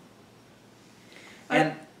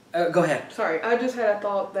 And go ahead. Sorry, I just had a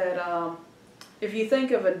thought that if you think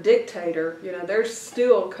of a dictator, you know, there's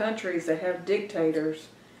still countries that have dictators.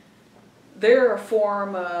 They're a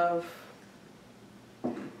form of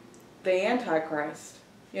the Antichrist.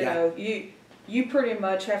 You know, you pretty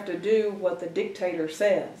much have to do what the dictator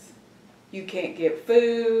says. You can't get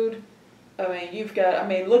food. I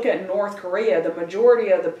mean, look at North Korea. The majority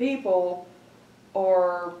of the people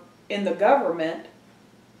are in the government,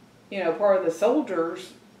 you know, part of the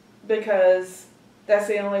soldiers, because that's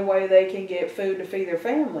the only way they can get food to feed their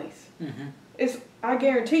families. Mm-hmm. I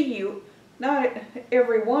guarantee you, not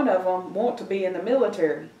every one of them want to be in the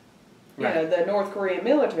military. Right. You know, the North Korean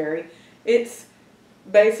military. It's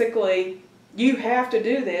basically, you have to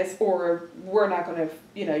do this or we're not going to,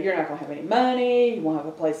 you know, you're not going to have any money, you won't have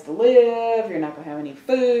a place to live, you're not going to have any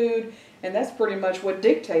food. And that's pretty much what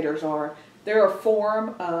dictators are. They're a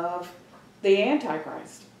form of the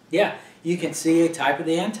Antichrist. Yeah, you can see a type of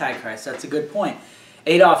the Antichrist. That's a good point.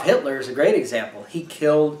 Adolf Hitler is a great example. He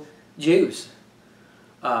killed Jews.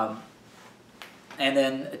 And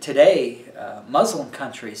then today, Muslim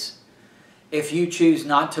countries, if you choose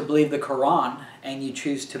not to believe the Quran and you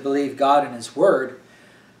choose to believe God and His Word,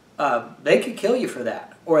 they could kill you for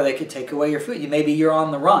that. Or they could take away your food. Maybe you're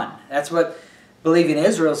on the run. That's what believing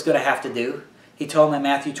Israel is going to have to do. He told them in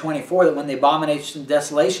Matthew 24 that when the abomination of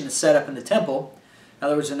desolation is set up in the temple, in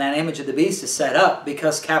other words, when that image of the beast is set up,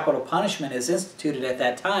 because capital punishment is instituted at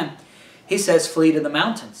that time, he says, flee to the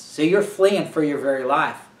mountains. So you're fleeing for your very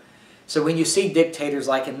life. So when you see dictators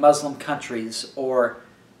like in Muslim countries, or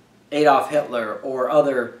Adolf Hitler, or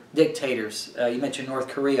other dictators, you mentioned North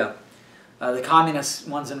Korea, the communist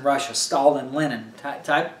ones in Russia, Stalin, Lenin,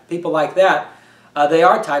 type people like that, they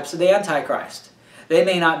are types of the Antichrist. They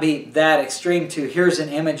may not be that extreme to here's an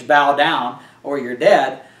image, bow down, or you're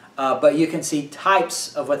dead, but you can see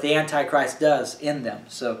types of what the Antichrist does in them.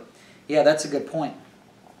 So, yeah, that's a good point.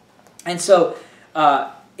 And so,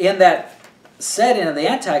 in that setting of the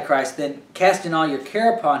Antichrist, then casting all your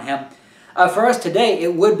care upon him, for us today,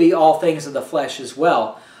 it would be all things of the flesh as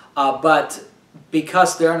well. But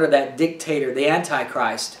because they're under that dictator, the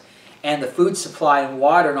Antichrist, and the food supply and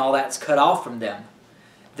water and all that's cut off from them,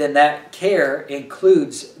 then that care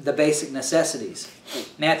includes the basic necessities.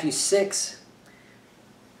 Matthew 6,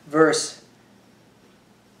 verse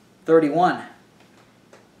 31.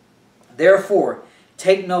 Therefore,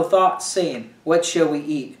 take no thought, saying, what shall we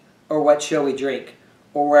eat, or what shall we drink,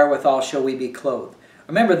 or wherewithal shall we be clothed?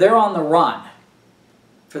 Remember, they're on the run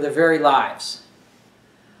for their very lives.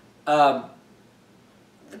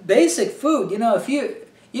 Basic food, you know, if you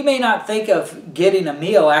may not think of getting a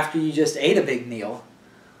meal after you just ate a big meal,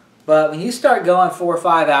 but when you start going 4 or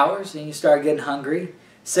 5 hours and you start getting hungry,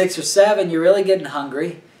 6 or 7, you're really getting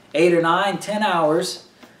hungry, 8 or 9, 10 hours,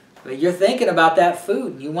 but you're thinking about that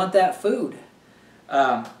food. You want that food.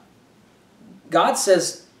 God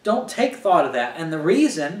says, don't take thought of that. And the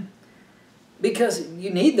reason, because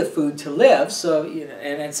you need the food to live, so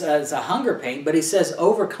and it's a hunger pain, but he says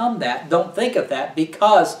overcome that. Don't think of that,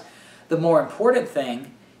 because the more important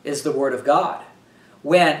thing is the Word of God.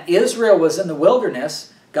 When Israel was in the wilderness,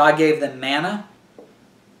 God gave them manna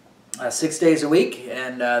 6 days a week,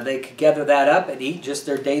 and they could gather that up and eat just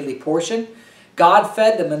their daily portion. God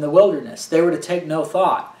fed them in the wilderness. They were to take no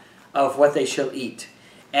thought of what they shall eat.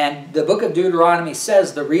 And the book of Deuteronomy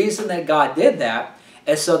says the reason that God did that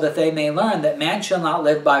is so that they may learn that man shall not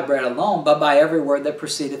live by bread alone, but by every word that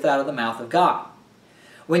proceedeth out of the mouth of God.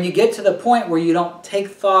 When you get to the point where you don't take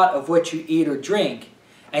thought of what you eat or drink,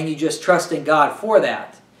 and you just trust in God for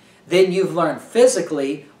that, then you've learned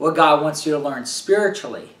physically what God wants you to learn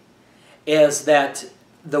spiritually, is that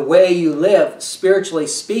the way you live, spiritually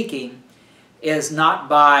speaking, is not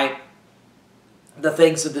by the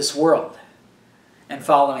things of this world and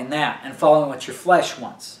following that and following what your flesh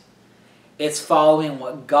wants. It's following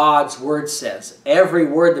what God's Word says. Every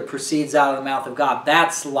word that proceeds out of the mouth of God,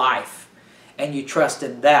 that's life. And you trust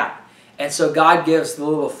in that. And so God gives the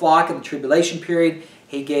little flock in the tribulation period.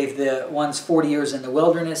 He gave the ones 40 years in the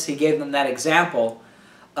wilderness. He gave them that example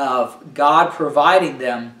of God providing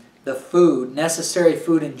them the food, necessary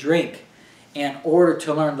food and drink, in order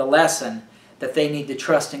to learn the lesson that they need to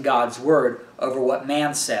trust in God's Word over what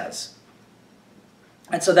man says.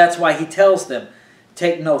 And so that's why he tells them,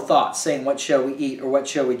 take no thought, saying, what shall we eat, or what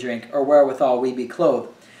shall we drink, or wherewithal we be clothed?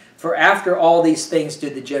 For after all these things do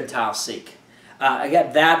the Gentiles seek.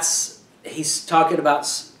 Again, he's talking about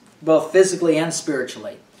both physically and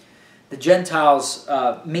spiritually. The Gentiles,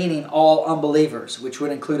 meaning all unbelievers, which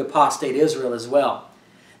would include apostate Israel as well.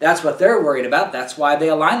 That's what they're worried about. That's why they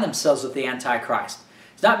align themselves with the Antichrist.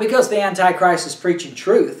 It's not because the Antichrist is preaching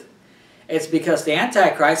truth. It's because the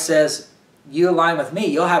Antichrist says, you align with me,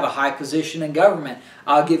 you'll have a high position in government.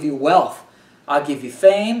 I'll give you wealth. I'll give you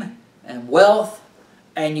fame and wealth,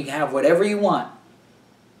 and you can have whatever you want.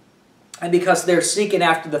 And because they're seeking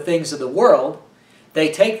after the things of the world,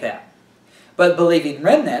 they take that. But believing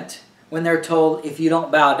remnant, when they're told, if you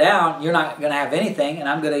don't bow down, you're not going to have anything, and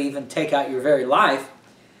I'm going to even take out your very life,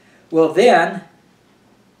 well then,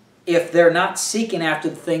 if they're not seeking after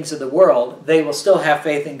the things of the world, they will still have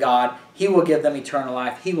faith in God. He will give them eternal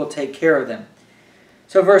life. He will take care of them.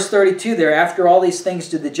 So verse 32 there, after all these things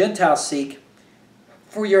do the Gentiles seek,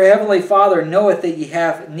 for your heavenly Father knoweth that ye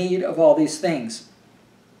have need of all these things.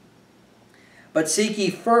 But seek ye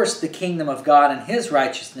first the kingdom of God and His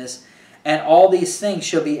righteousness, and all these things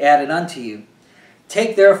shall be added unto you.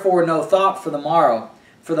 Take therefore no thought for the morrow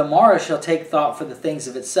shall take thought for the things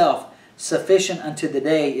of itself. Sufficient unto the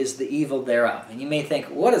day is the evil thereof. And you may think,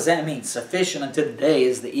 what does that mean? Sufficient unto the day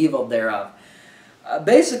is the evil thereof.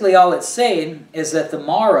 Basically all it's saying is that the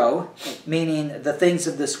morrow, meaning the things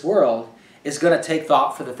of this world, is going to take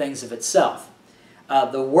thought for the things of itself.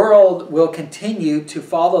 The world will continue to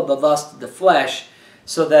follow the lust of the flesh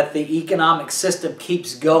so that the economic system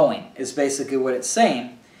keeps going, is basically what it's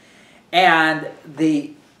saying. And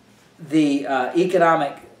the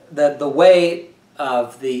way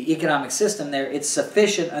the economic system there, it's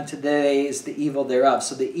sufficient unto the day is the evil thereof.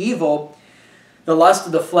 So the evil, the lust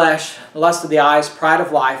of the flesh, the lust of the eyes, pride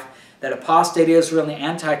of life, that apostate Israel and the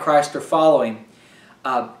Antichrist are following,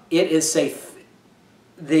 it is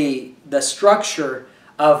the structure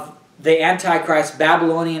of the Antichrist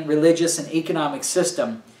Babylonian religious and economic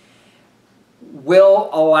system will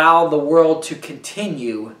allow the world to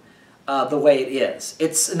continue the way it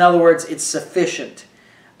is. In other words, it's sufficient.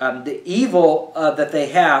 The evil that they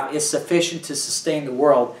have is sufficient to sustain the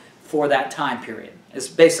world for that time period. Is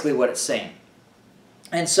basically what it's saying.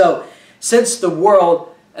 And so, since the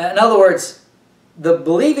world, in other words, the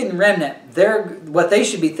believing remnant, what they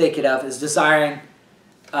should be thinking of is desiring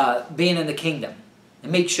being in the kingdom. The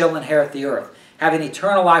meek shall inherit the earth, having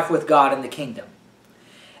eternal life with God in the kingdom.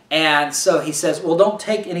 And so he says, well, don't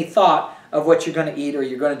take any thought of what you're going to eat or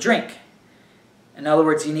you're going to drink. In other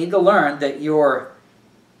words, you need to learn that your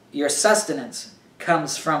sustenance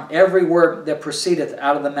comes from every word that proceedeth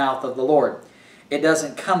out of the mouth of the Lord. It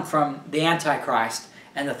doesn't come from the Antichrist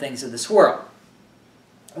and the things of this world.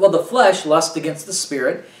 Well, the flesh lusts against the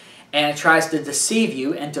spirit, and it tries to deceive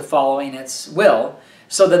you into following its will.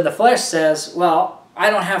 So then the flesh says, well, I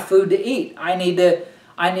don't have food to eat. I need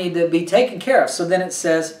to be taken care of. So then it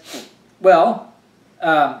says, well,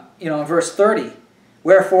 in verse 30,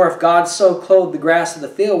 wherefore if God so clothe the grass of the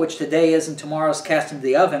field, which today is and tomorrow is cast into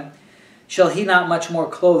the oven, shall he not much more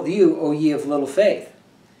clothe you, O ye of little faith?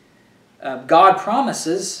 God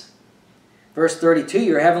promises, verse 32,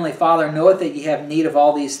 your heavenly Father knoweth that ye have need of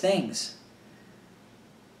all these things.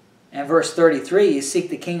 And verse 33, you seek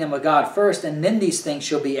the kingdom of God first, and then these things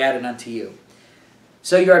shall be added unto you.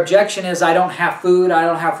 So your objection is, I don't have food, I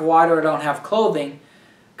don't have water, I don't have clothing.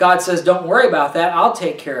 God says, don't worry about that, I'll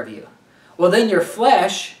take care of you. Well, then your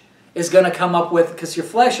flesh is going to come up with, because your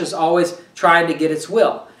flesh is always trying to get its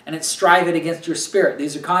will, and it's striving against your spirit.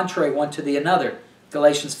 These are contrary one to the other.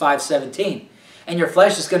 Galatians 5:17. And your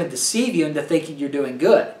flesh is going to deceive you into thinking you're doing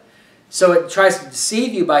good. So it tries to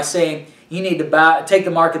deceive you by saying you need to take the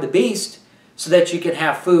mark of the beast so that you can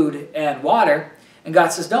have food and water. And God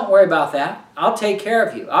says, don't worry about that. I'll take care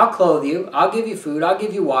of you. I'll clothe you. I'll give you food. I'll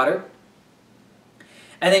give you water.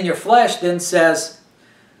 And then your flesh then says,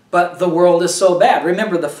 but the world is so bad.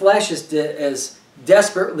 Remember, the flesh is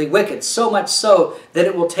desperately wicked, so much so that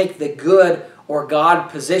it will take the good or God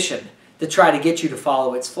position to try to get you to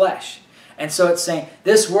follow its flesh. And so it's saying,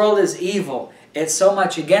 this world is evil. It's so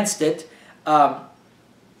much against it,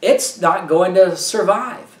 it's not going to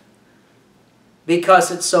survive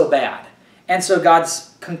because it's so bad. And so God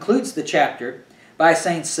concludes the chapter by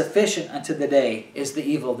saying, sufficient unto the day is the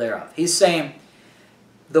evil thereof. He's saying,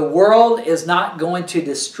 the world is not going to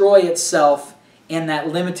destroy itself in that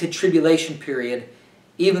limited tribulation period,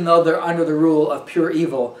 even though they're under the rule of pure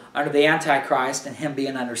evil, under the Antichrist and him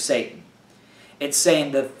being under Satan. It's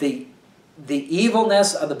saying that the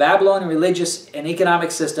evilness of the Babylonian religious and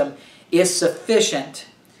economic system is sufficient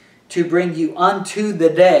to bring you unto the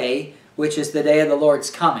day, which is the day of the Lord's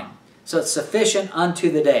coming. So it's sufficient unto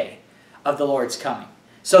the day of the Lord's coming.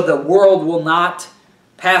 So the world will not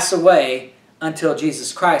pass away until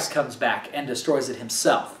Jesus Christ comes back and destroys it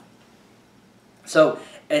himself. So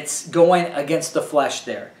it's going against the flesh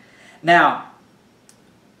there. Now,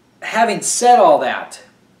 having said all that,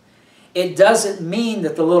 it doesn't mean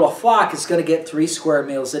that the little flock is going to get 3 square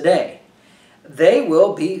meals a day. They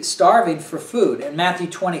will be starving for food. In Matthew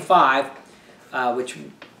 25, which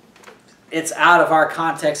it's out of our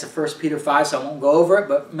context of 1 Peter 5, so I won't go over it,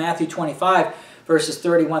 but Matthew 25, verses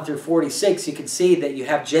 31 through 46, you can see that you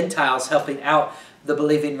have Gentiles helping out the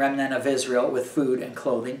believing remnant of Israel with food and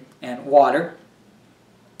clothing and water.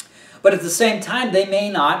 But at the same time, they may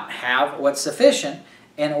not have what's sufficient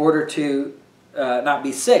in order to not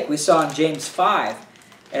be sick. We saw in James 5,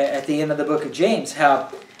 at the end of the book of James,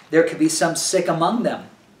 how there could be some sick among them.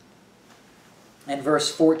 In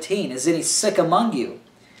verse 14, is any sick among you?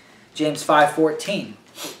 James 5:14.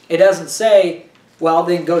 It doesn't say, well,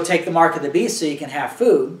 then go take the mark of the beast so you can have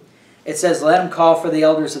food. It says, let him call for the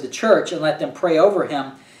elders of the church and let them pray over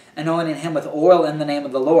him, anointing him with oil in the name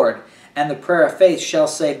of the Lord. And the prayer of faith shall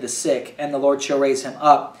save the sick, and the Lord shall raise him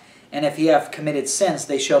up. And if he have committed sins,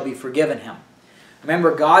 they shall be forgiven him.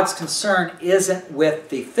 Remember, God's concern isn't with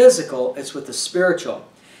the physical, it's with the spiritual.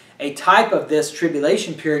 A type of this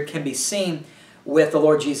tribulation period can be seen with the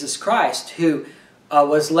Lord Jesus Christ, who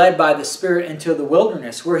was led by the Spirit into the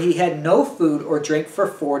wilderness, where he had no food or drink for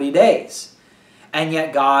 40 days. And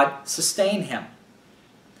yet God sustained him.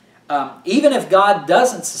 Even if God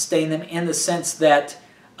doesn't sustain them in the sense that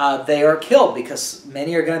they are killed, because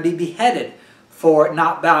many are going to be beheaded for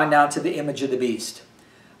not bowing down to the image of the beast.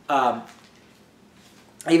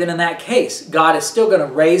 even in that case, God is still going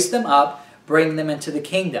to raise them up, bring them into the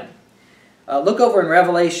kingdom. Look over in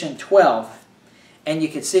Revelation 12, and you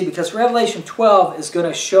can see, because Revelation 12 is going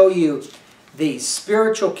to show you the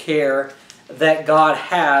spiritual care that God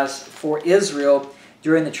has for Israel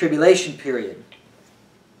during the tribulation period.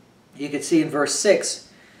 You can see in verse 6,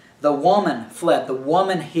 the woman fled. The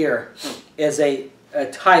woman here is a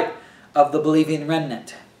type of the believing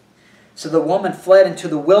remnant. So the woman fled into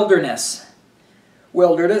the wilderness.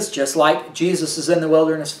 Wilderness, just like Jesus is in the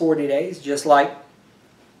wilderness 40 days, just like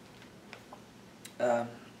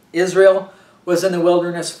Israel was in the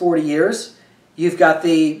wilderness 40 years. You've got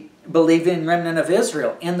the believing remnant of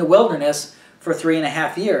Israel in the wilderness for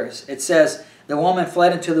 3.5 years. It says, the woman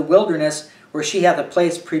fled into the wilderness where she hath a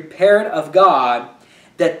place prepared of God,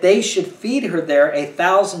 that they should feed her there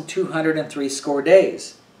 1,260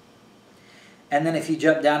 days. And then if you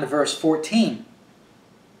jump down to verse 14,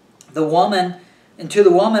 and to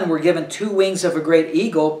the woman were given 2 wings of a great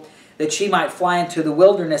eagle, that she might fly into the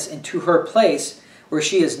wilderness into her place, where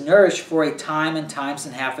she is nourished for a time and times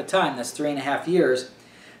and half a time. That's 3.5 years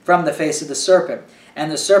from the face of the serpent. And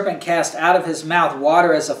the serpent cast out of his mouth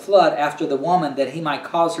water as a flood after the woman, that he might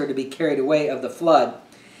cause her to be carried away of the flood.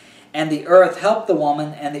 And the earth helped the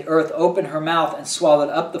woman, and the earth opened her mouth and swallowed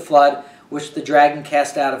up the flood, which the dragon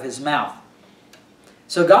cast out of his mouth.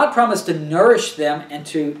 So God promised to nourish them and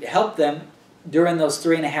to help them during those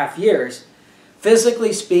 3.5 years.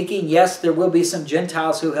 Physically speaking, yes, there will be some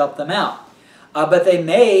Gentiles who help them out. But they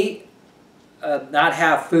may not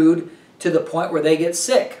have food to the point where they get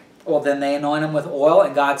sick. Well, then they anoint them with oil,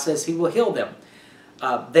 and God says He will heal them.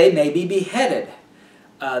 They may be beheaded.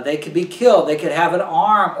 They could be killed. They could have an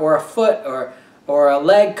arm or a foot or a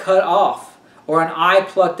leg cut off or an eye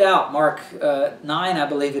plucked out. Mark 9, I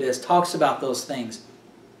believe it is, talks about those things.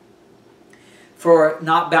 For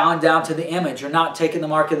not bowing down to the image or not taking the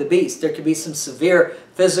mark of the beast. There could be some severe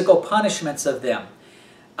physical punishments of them.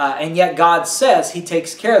 And yet God says He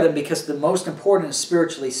takes care of them, because the most important is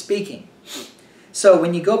spiritually speaking. So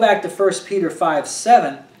when you go back to 1 Peter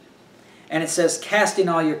 5:7, and it says, casting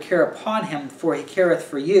all your care upon Him, for He careth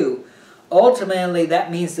for you. Ultimately,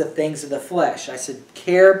 that means the things of the flesh. I said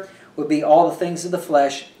care would be all the things of the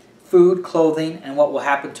flesh, food, clothing, and what will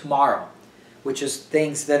happen tomorrow, which is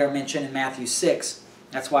things that are mentioned in Matthew 6.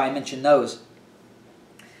 That's why I mentioned those.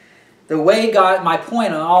 The way God, my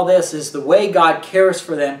point on all this is the way God cares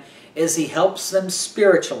for them is He helps them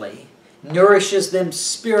spiritually, nourishes them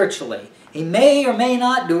spiritually. He may or may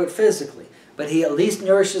not do it physically, but He at least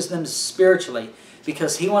nourishes them spiritually,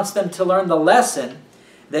 because He wants them to learn the lesson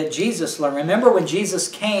that Jesus learned. Remember when Jesus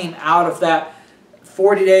came out of that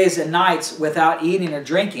 40 days and nights without eating or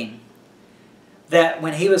drinking, that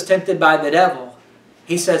when He was tempted by the devil,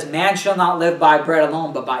 He says, man shall not live by bread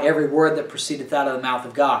alone, but by every word that proceedeth out of the mouth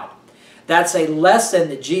of God. That's a lesson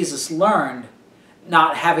that Jesus learned,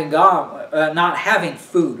 not having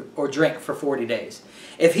food or drink for 40 days.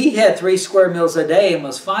 If He had 3 square meals a day and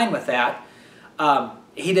was fine with that,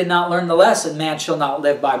 He did not learn the lesson, man shall not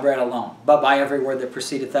live by bread alone, but by every word that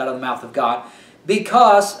proceedeth out of the mouth of God.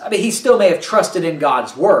 Because, He still may have trusted in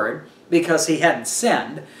God's word, because He hadn't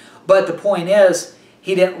sinned. But the point is,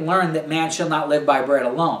 He didn't learn that man shall not live by bread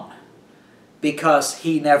alone, because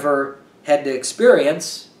He never had to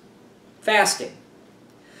experience fasting.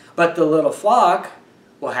 But the little flock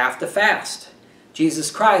will have to fast.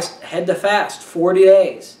 Jesus Christ had to fast 40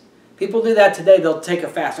 days. People do that today. They'll take a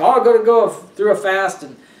fast. Oh, I'm going to go through a fast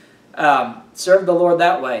and serve the Lord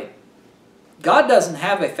that way. God doesn't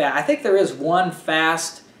have a fast. I think there is one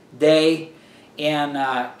fast day in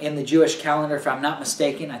the Jewish calendar, if I'm not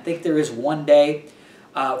mistaken. I think there is one day.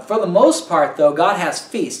 For the most part, though, God has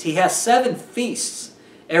feasts. He has 7 feasts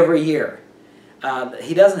every year.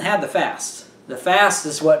 He doesn't have the fast. The fast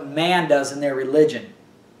is what man does in their religion.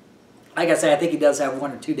 Like I say, I think He does have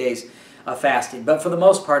 1 or 2 days of fasting. But for the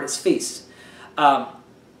most part, it's feasts.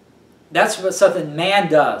 That's what something man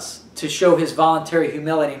does to show his voluntary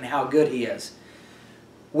humility and how good he is.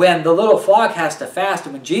 When the little flock has to fast,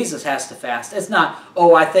 and when Jesus has to fast, it's not,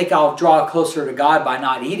 oh, I think I'll draw closer to God by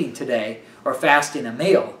not eating today or fasting a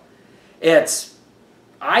meal. It's,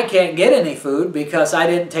 I can't get any food because I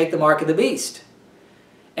didn't take the mark of the beast.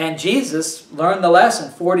 And Jesus learned the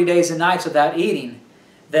lesson 40 days and nights without eating,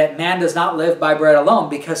 that man does not live by bread alone,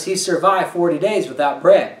 because He survived 40 days without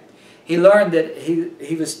bread. He learned that He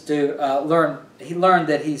learned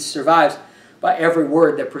that He survives by every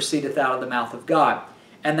word that proceedeth out of the mouth of God.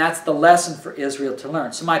 And that's the lesson for Israel to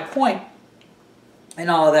learn. So my point in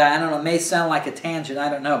all of that, I don't know, it may sound like a tangent, I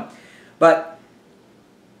don't know. But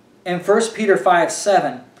in 1 Peter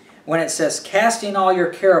 5:7, when it says, casting all your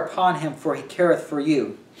care upon him, for he careth for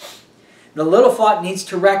you. The little flock needs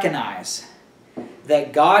to recognize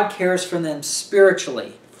that God cares for them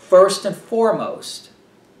spiritually, first and foremost,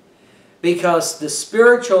 because the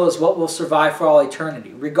spiritual is what will survive for all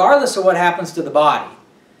eternity, regardless of what happens to the body.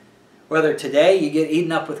 Whether today you get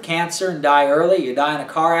eaten up with cancer and die early, you die in a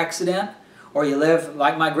car accident, or you live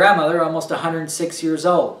like my grandmother, almost 106 years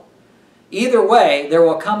old. Either way, there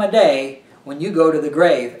will come a day when you go to the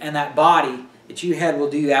grave and that body that you had will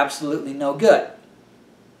do you absolutely no good.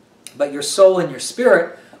 But your soul and your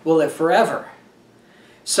spirit will live forever.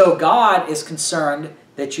 So God is concerned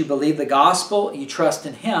that you believe the gospel, you trust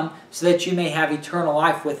in him, so that you may have eternal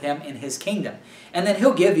life with him in his kingdom. And then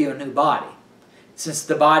he'll give you a new body. Since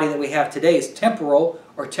the body that we have today is temporal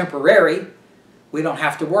or temporary, we don't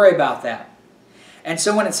have to worry about that. And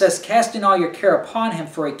so when it says, casting all your care upon him,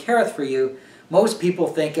 for he careth for you, most people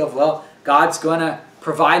think of, well, God's going to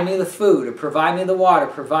provide me the food, or provide me the water,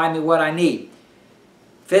 provide me what I need.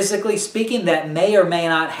 Physically speaking, that may or may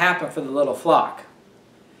not happen for the little flock.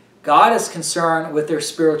 God is concerned with their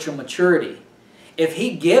spiritual maturity. If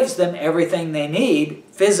he gives them everything they need,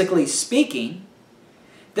 physically speaking,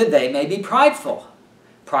 then they may be prideful.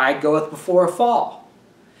 Pride goeth before a fall.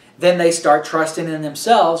 Then they start trusting in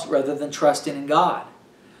themselves rather than trusting in God.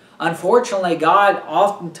 Unfortunately, God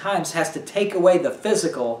oftentimes has to take away the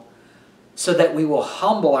physical so that we will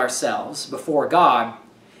humble ourselves before God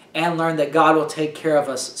and learn that God will take care of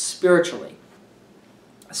us spiritually.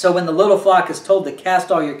 So when the little flock is told to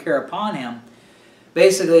cast all your care upon him,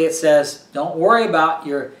 basically it says, don't worry about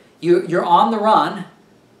you're on the run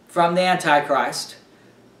from the Antichrist.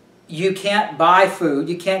 You can't buy food.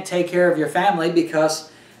 You can't take care of your family because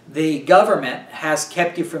the government has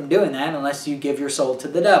kept you from doing that unless you give your soul to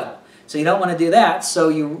the devil. So you don't want to do that, so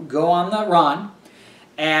you go on the run,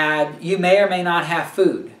 and you may or may not have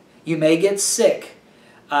food. You may get sick.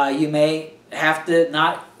 You may have to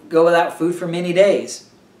not go without food for many days.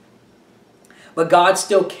 But God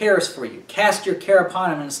still cares for you. Cast your care upon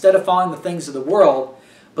him, and instead of following the things of the world,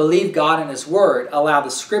 believe God and his word. Allow the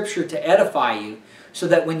scripture to edify you, so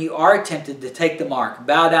that when you are tempted to take the mark,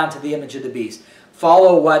 bow down to the image of the beast,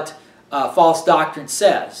 follow what false doctrine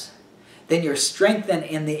says, then you're strengthened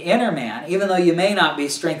in the inner man, even though you may not be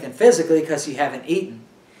strengthened physically because you haven't eaten.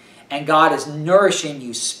 And God is nourishing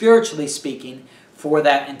you, spiritually speaking, for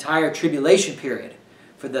that entire tribulation period.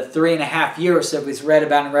 For the 3.5 years that we've read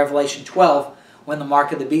about in Revelation 12, when the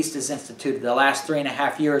mark of the beast is instituted, the last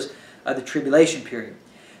 3.5 years of the tribulation period.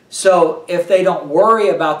 So if they don't worry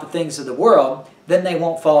about the things of the world, then they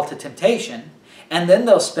won't fall to temptation. And then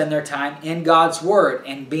they'll spend their time in God's word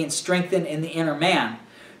and being strengthened in the inner man,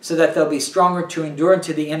 so that they'll be stronger to endure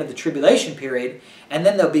unto the end of the tribulation period. And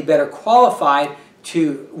then they'll be better qualified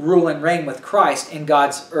to rule and reign with Christ in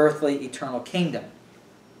God's earthly eternal kingdom.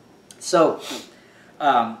 So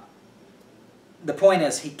the point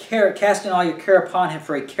is, casting all your care upon him,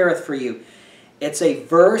 for he careth for you. It's a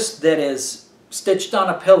verse that is stitched on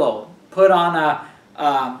a pillow, put on a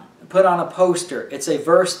poster. It's a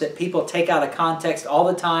verse that people take out of context all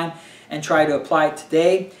the time and try to apply it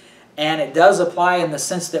today. And it does apply in the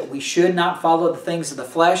sense that we should not follow the things of the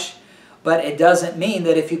flesh, but it doesn't mean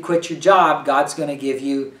that if you quit your job, God's going to give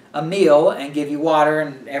you a meal and give you water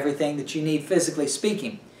and everything that you need physically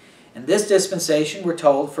speaking. In this dispensation, we're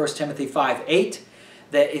told, 1 Timothy 5:8,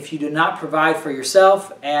 that if you do not provide for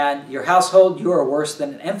yourself and your household, you are worse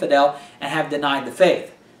than an infidel and have denied the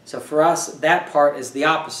faith. So for us, that part is the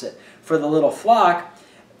opposite. For the little flock,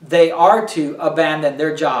 they are to abandon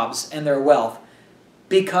their jobs and their wealth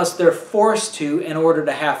because they're forced to in order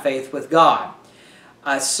to have faith with God.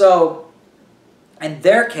 So in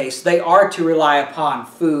their case, they are to rely upon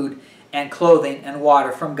food and clothing and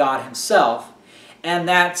water from God himself. And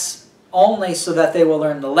that's only so that they will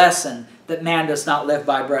learn the lesson that man does not live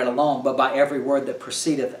by bread alone, but by every word that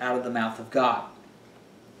proceedeth out of the mouth of God.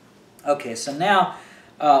 Okay, so now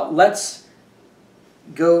let's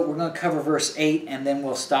go. We're going to cover verse 8, and then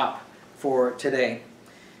we'll stop for today.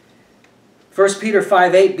 1 Peter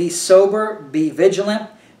 5:8, be sober, be vigilant,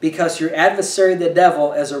 because your adversary the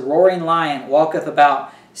devil, as a roaring lion, walketh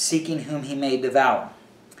about, seeking whom he may devour.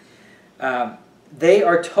 They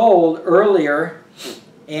are told earlier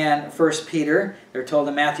in 1 Peter, they're told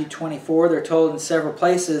in Matthew 24, they're told in several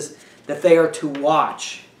places that they are to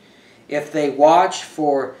watch. If they watch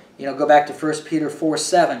for, go back to 1 Peter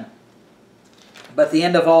 4:7. But the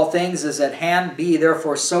end of all things is at hand. Be ye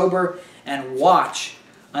therefore sober and watch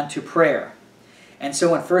unto prayer. And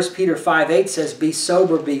so when 1 Peter 5:8 says, be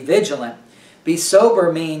sober, be vigilant. Be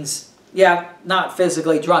sober means, not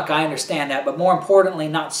physically drunk, I understand that, but more importantly,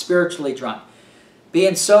 not spiritually drunk.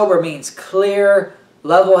 Being sober means clear,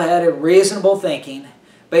 level-headed, reasonable thinking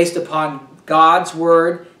based upon God's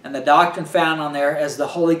Word and the doctrine found on there as the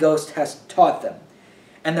Holy Ghost has taught them.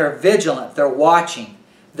 And they're vigilant, they're watching,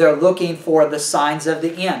 they're looking for the signs of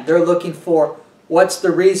the end. They're looking for what's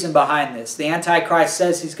the reason behind this. The Antichrist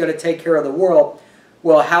says he's going to take care of the world.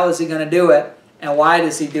 Well, how is he going to do it? And why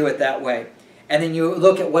does he do it that way? And then you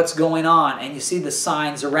look at what's going on and you see the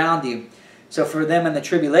signs around you. So for them in the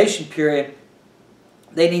tribulation period,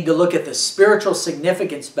 they need to look at the spiritual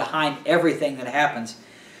significance behind everything that happens,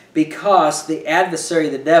 because the adversary,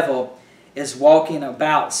 the devil, is walking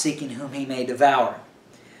about seeking whom he may devour.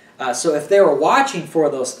 So if they were watching for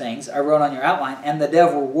those things, I wrote on your outline, and the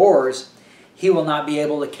devil roars, he will not be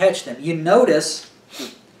able to catch them. You notice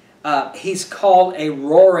he's called a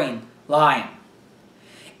roaring lion.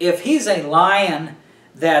 If he's a lion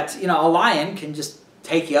that, a lion can just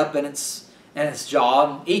take you up in its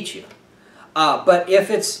jaw and eat you. But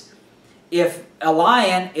if a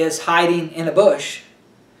lion is hiding in a bush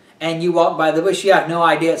and you walk by the bush, you have no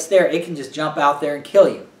idea it's there. It can just jump out there and kill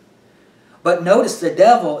you. But notice the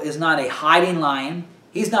devil is not a hiding lion.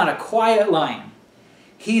 He's not a quiet lion.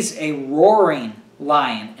 He's a roaring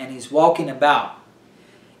lion, and he's walking about.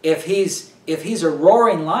 If he's a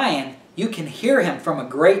roaring lion, you can hear him from a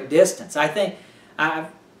great distance. I think, I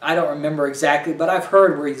don't remember exactly, but I've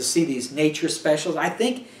heard where you see these nature specials. I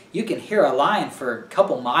think you can hear a lion for a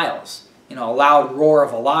couple miles, a loud roar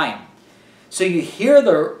of a lion. So you hear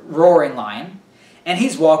the roaring lion, and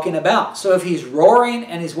he's walking about. So if he's roaring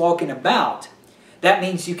and he's walking about, that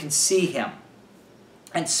means you can see him.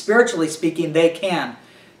 And spiritually speaking, they can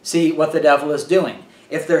see what the devil is doing.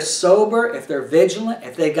 If they're sober, if they're vigilant,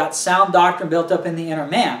 if they've got sound doctrine built up in the inner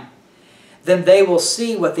man, then they will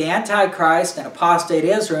see what the Antichrist and apostate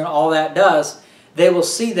Israel and all that does. They will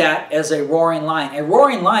see that as a roaring lion. A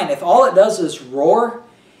roaring lion, if all it does is roar,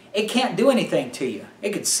 it can't do anything to you.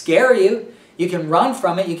 It could scare you. You can run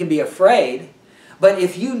from it. You can be afraid. But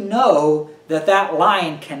if you know that that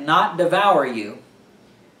lion cannot devour you,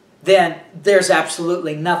 then there's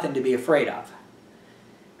absolutely nothing to be afraid of.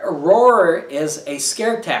 A roar is a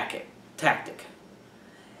scare tactic.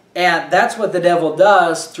 And that's what the devil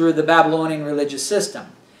does through the Babylonian religious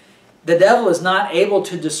system. The devil is not able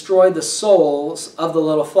to destroy the souls of the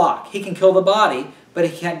little flock. He can kill the body, but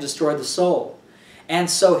he can't destroy the soul.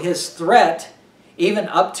 And so his threat, even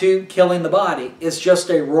up to killing the body, is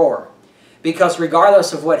just a roar. Because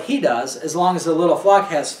regardless of what he does, as long as the little flock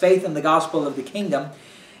has faith in the gospel of the kingdom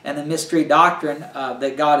and the mystery doctrine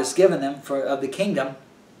that God has given them of the kingdom,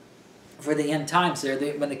 for the end times there,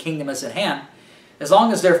 when the kingdom is at hand, as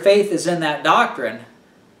long as their faith is in that doctrine,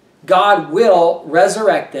 God will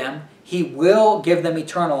resurrect them. He will give them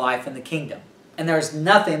eternal life in the kingdom. And there's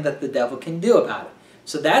nothing that the devil can do about it.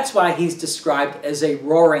 So that's why he's described as a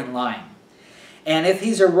roaring lion. And if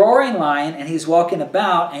he's a roaring lion and he's walking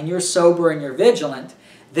about and you're sober and you're vigilant,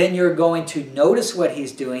 then you're going to notice what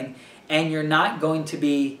he's doing and you're not going to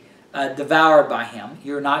be devoured by him.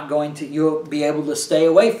 You'll be able to stay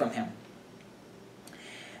away from him.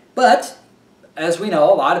 But, as we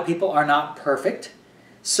know, a lot of people are not perfect.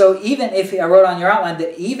 So even if, I wrote on your outline,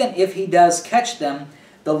 that even if he does catch them,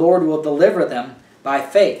 the Lord will deliver them by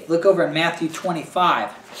faith. Look over in Matthew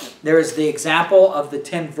 25. There is the example of the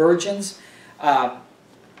 10 virgins.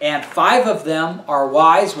 And 5 of them are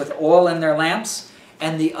wise with oil in their lamps,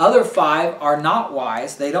 and the other 5 are not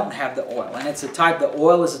wise. They don't have the oil. And it's a type, the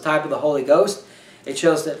oil is a type of the Holy Ghost. It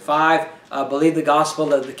shows that 5 believe the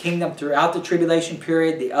gospel of the kingdom throughout the tribulation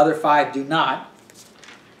period. The other 5 do not.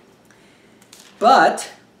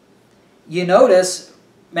 But you notice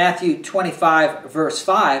Matthew 25 verse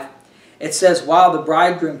 5, it says, while the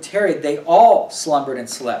bridegroom tarried, they all slumbered and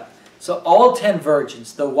slept. So all 10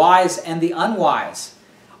 virgins, the wise and the unwise,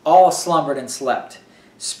 all slumbered and slept.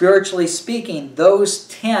 Spiritually speaking, those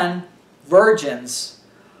 10 virgins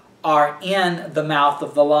are in the mouth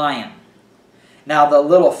of the lion. Now the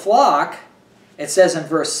little flock, it says in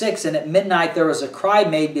verse 6, and at midnight there was a cry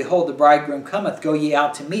made, behold, the bridegroom cometh, go ye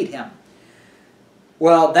out to meet him.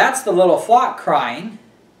 Well, that's the little flock crying.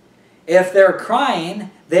 If they're crying,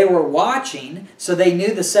 they were watching, so they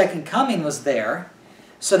knew the second coming was there.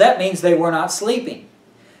 So that means they were not sleeping.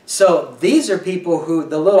 So these are people who,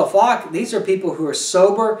 the little flock, these are people who are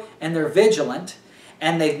sober and they're vigilant,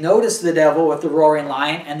 and they've noticed the devil with the roaring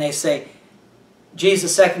lion, and they say,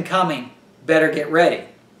 Jesus' second coming, better get ready.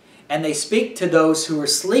 And they speak to those who are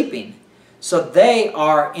sleeping. So they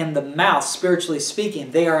are in the mouth, spiritually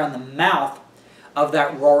speaking, they are in the mouth of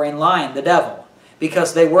that roaring lion, the devil.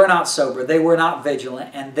 Because they were not sober, they were not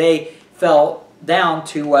vigilant, and they fell down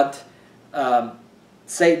to what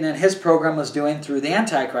Satan and his program was doing through the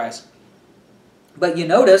Antichrist. But you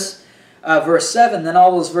notice, verse 7, then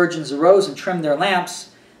all those virgins arose and trimmed their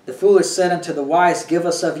lamps. The foolish said unto the wise, give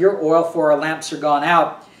us of your oil, for our lamps are gone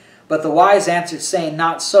out. But the wise answered, saying,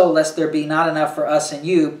 not so, lest there be not enough for us and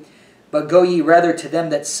you. But go ye rather to them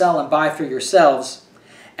that sell and buy for yourselves.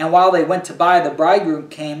 And while they went to buy, the bridegroom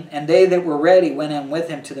came, and they that were ready went in with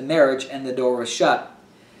him to the marriage, and the door was shut.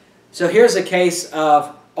 So here's a case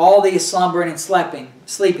of all these slumbering and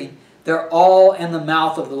sleeping. They're all in the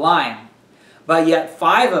mouth of the lion. But yet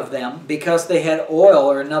 5 of them, because they had oil,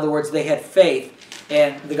 or in other words, they had faith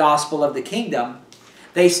in the gospel of the kingdom,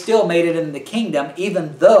 they still made it in the kingdom,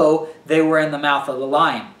 even though they were in the mouth of the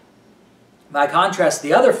lion. By contrast,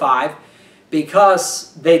 the other 5,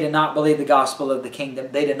 because they did not believe the gospel of the kingdom,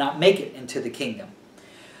 they did not make it into the kingdom.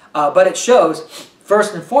 But it shows,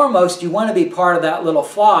 first and foremost, you want to be part of that little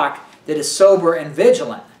flock that is sober and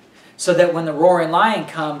vigilant, so that when the roaring lion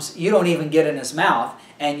comes, you don't even get in his mouth,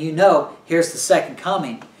 and you know, here's the second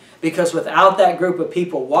coming. Because without that group of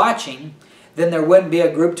people watching, then there wouldn't be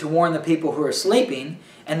a group to warn the people who are sleeping,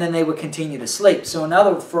 and then they would continue to sleep. So in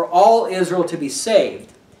other words, for all Israel to be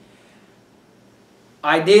saved,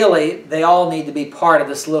 ideally, they all need to be part of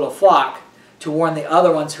this little flock to warn the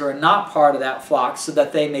other ones who are not part of that flock, so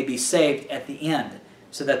that they may be saved at the end,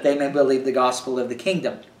 so that they may believe the gospel of the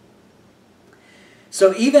kingdom.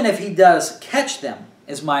 So even if he does catch them,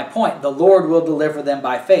 is my point, the Lord will deliver them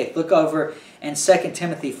by faith. Look over in 2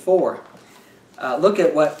 Timothy 4. Look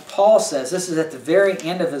at what Paul says. This is at the very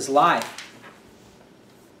end of his life.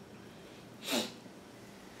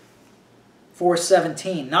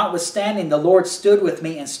 4:17. Notwithstanding, the Lord stood with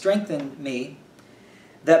me and strengthened me,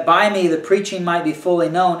 that by me the preaching might be fully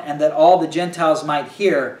known, and that all the Gentiles might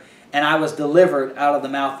hear, and I was delivered out of the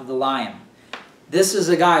mouth of the lion. This is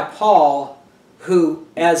a guy, Paul, who,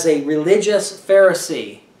 as a religious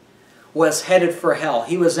Pharisee, was headed for hell.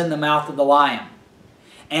 He was in the mouth of the lion.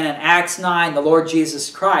 And in Acts 9, the Lord Jesus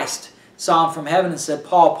Christ saw him from heaven and said,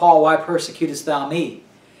 Paul, Paul, why persecutest thou me?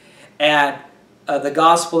 And the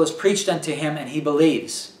gospel is preached unto him, and he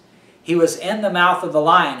believes. He was in the mouth of the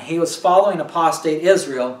lion. He was following apostate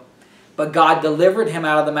Israel, but God delivered him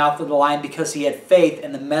out of the mouth of the lion because he had faith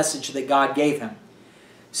in the message that God gave him.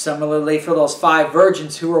 Similarly, for those 5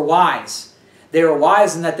 virgins who were wise. They were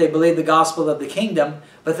wise in that they believed the gospel of the kingdom,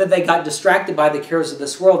 but then they got distracted by the cares of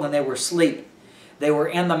this world and they were asleep. They were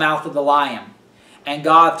in the mouth of the lion. And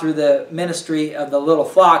God, through the ministry of the little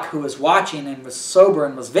flock who was watching and was sober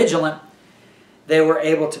and was vigilant, they were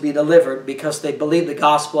able to be delivered because they believed the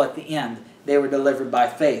gospel at the end. They were delivered by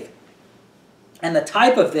faith. And the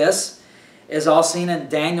type of this is all seen in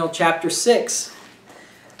Daniel chapter 6.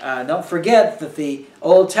 Don't forget that the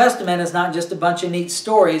Old Testament is not just a bunch of neat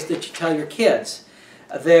stories that you tell your kids.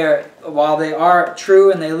 While they are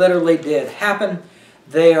true and they literally did happen,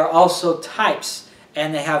 they are also types,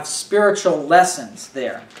 and they have spiritual lessons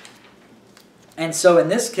there. And so in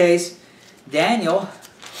this case, Daniel,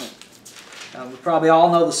 we probably all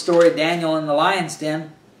know the story of Daniel in the lion's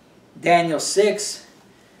den. Daniel 6,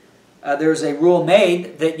 there's a rule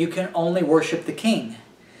made that you can only worship the king.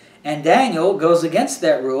 And Daniel goes against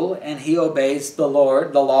that rule, and he obeys the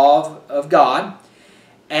Lord, the law of God.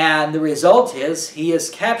 And the result is he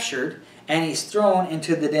is captured, and he's thrown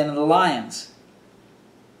into the den of the lions.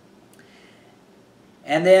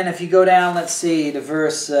 And then if you go down, let's see, to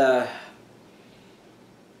verse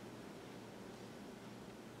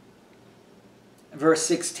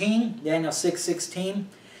 16, Daniel 6:16.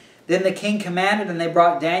 Then the king commanded, and they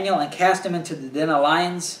brought Daniel and cast him into the den of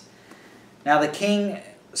lions. Now the king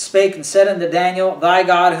spake and said unto Daniel, Thy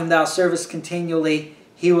God whom thou servest continually,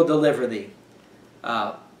 he will deliver thee.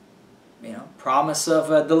 Promise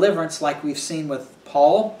of deliverance like we've seen with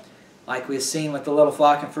Paul, like we've seen with the little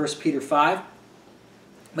flock in 1 Peter 5.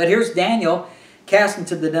 But here's Daniel cast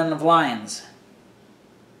into the den of lions.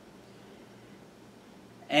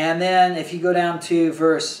 And then if you go down to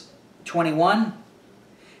verse 21,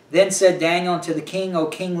 Then said Daniel unto the king, O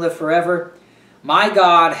king, live forever. My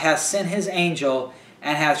God hath sent his angel,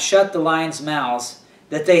 and hath shut the lions' mouths,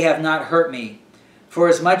 that they have not hurt me. For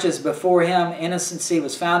as much as before him innocency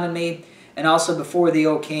was found in me, and also before thee,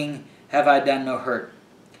 O king, have I done no hurt.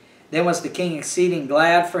 Then was the king exceeding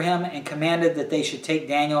glad for him, and commanded that they should take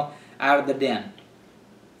Daniel out of the den.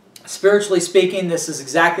 Spiritually speaking, this is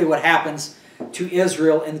exactly what happens to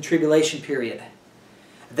Israel in the tribulation period.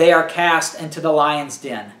 They are cast into the lion's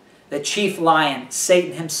den. The chief lion,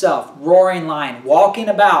 Satan himself, roaring lion, walking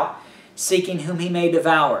about, seeking whom he may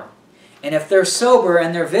devour. And if they're sober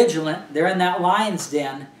and they're vigilant, they're in that lion's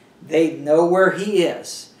den, they know where he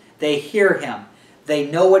is. They hear him. They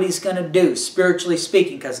know what he's going to do, spiritually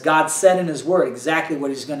speaking, because God said in his word exactly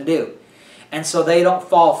what he's going to do. And so they don't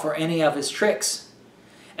fall for any of his tricks.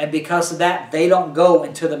 And because of that, they don't go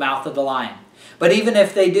into the mouth of the lion. But even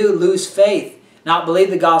if they do lose faith, not believe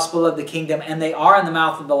the gospel of the kingdom, and they are in the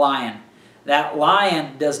mouth of the lion, that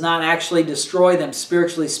lion does not actually destroy them,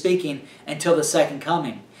 spiritually speaking, until the second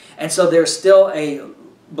coming. And so there's still a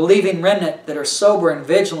believing remnant that are sober and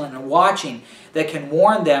vigilant and watching, that can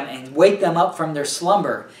warn them and wake them up from their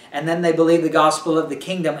slumber. And then they believe the gospel of the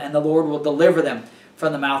kingdom, and the Lord will deliver them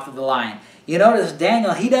from the mouth of the lion. You notice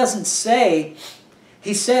Daniel, he doesn't say,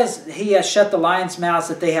 he says he has shut the lions' mouths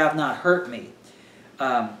that they have not hurt me.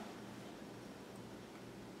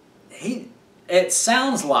 It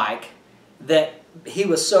sounds like that he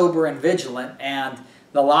was sober and vigilant, and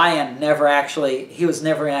the lion he was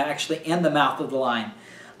never actually in the mouth of the lion.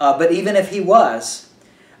 But even if he was,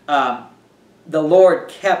 the Lord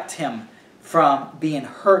kept him from being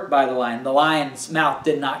hurt by the lion. The lion's mouth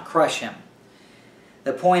did not crush him.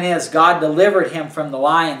 The point is, God delivered him from the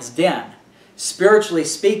lion's den. Spiritually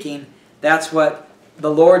speaking, that's what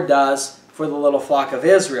the Lord does for the little flock of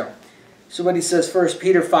Israel. So what he says, 1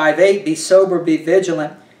 Peter 5:8, be sober, be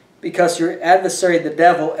vigilant, because your adversary the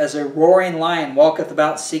devil, as a roaring lion, walketh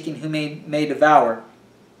about seeking whom he may devour.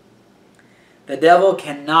 The devil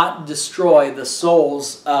cannot destroy the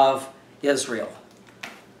souls of Israel.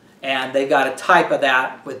 And they got a type of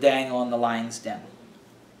that with Daniel in the lion's den.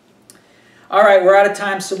 All right, we're out of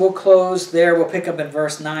time, so we'll close there. We'll pick up in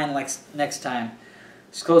verse 9 next time.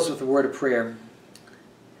 Let's close with a word of prayer.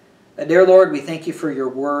 Dear Lord, we thank you for your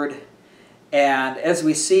word. And as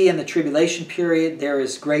we see in the tribulation period, there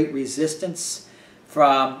is great resistance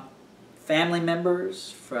from family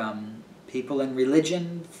members, from people in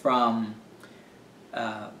religion, from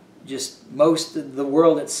just most of the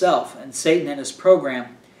world itself, and Satan and his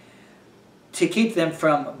program, to keep them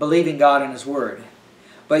from believing God and his word.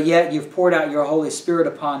 But yet you've poured out your Holy Spirit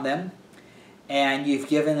upon them, and you've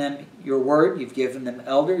given them your word, you've given them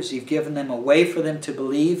elders, you've given them a way for them to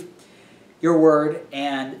believe your word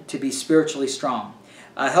and to be spiritually strong.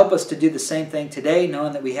 Help us to do the same thing today,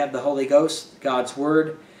 knowing that we have the Holy Ghost, God's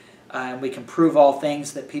word, and we can prove all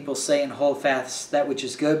things that people say and hold fast that which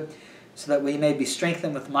is good, so that we may be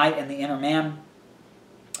strengthened with might in the inner man,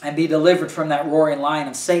 and be delivered from that roaring lion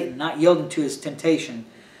of Satan, not yielding to his temptation,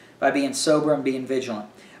 by being sober and being vigilant.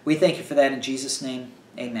 We thank you for that in Jesus' name.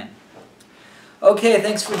 Amen. Okay,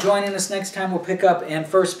 thanks for joining us. Next time we'll pick up in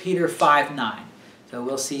 1 Peter 5:9. So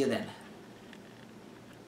we'll see you then.